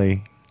know,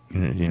 really...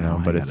 You know,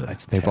 but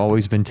they've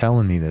always been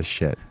telling me this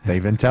shit.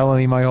 They've been telling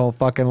me my whole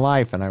fucking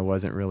life, and I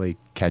wasn't really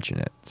catching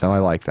it. So I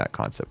like that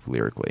concept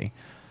lyrically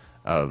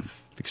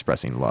of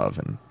expressing love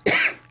and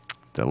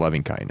the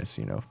loving kindness,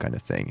 you know, kind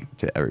of thing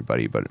to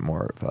everybody, but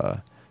more of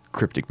a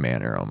cryptic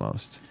manner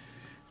almost.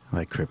 I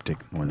like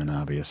cryptic more than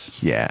obvious.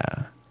 Yeah.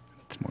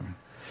 It's more.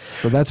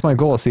 So that's my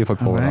goal. I'll see if I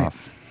pull it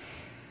off.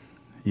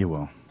 You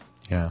will.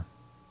 Yeah.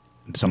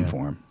 In some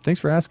form. Thanks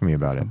for asking me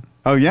about it.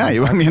 Oh, yeah.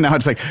 I mean, now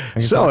it's like,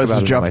 so this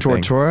is Jeff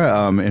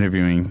Tortora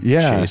interviewing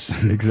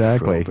Jason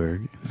exactly.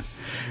 Froberg.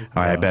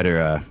 All right, I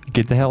better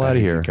get the hell out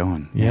of here.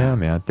 Going. Yeah,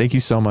 man. Thank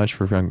you so much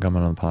for coming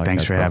on the podcast.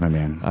 Thanks for having me,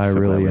 man. I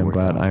really am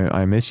glad.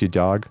 I miss you,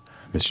 dog.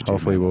 Miss you too,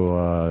 hopefully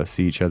we'll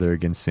see each other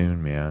again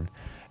soon, man.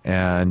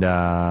 And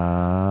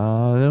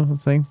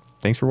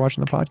thanks for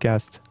watching the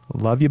podcast.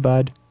 Love you,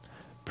 bud.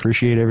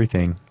 Appreciate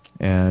everything.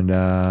 And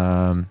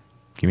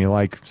give me a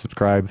like,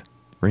 subscribe,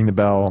 ring the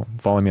bell,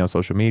 follow me on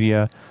social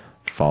media.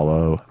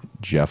 Follow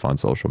Jeff on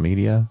social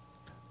media.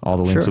 All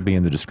the links will be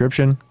in the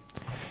description.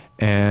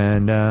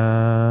 And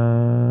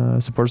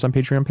support us on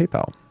Patreon,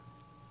 PayPal.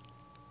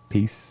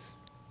 Peace.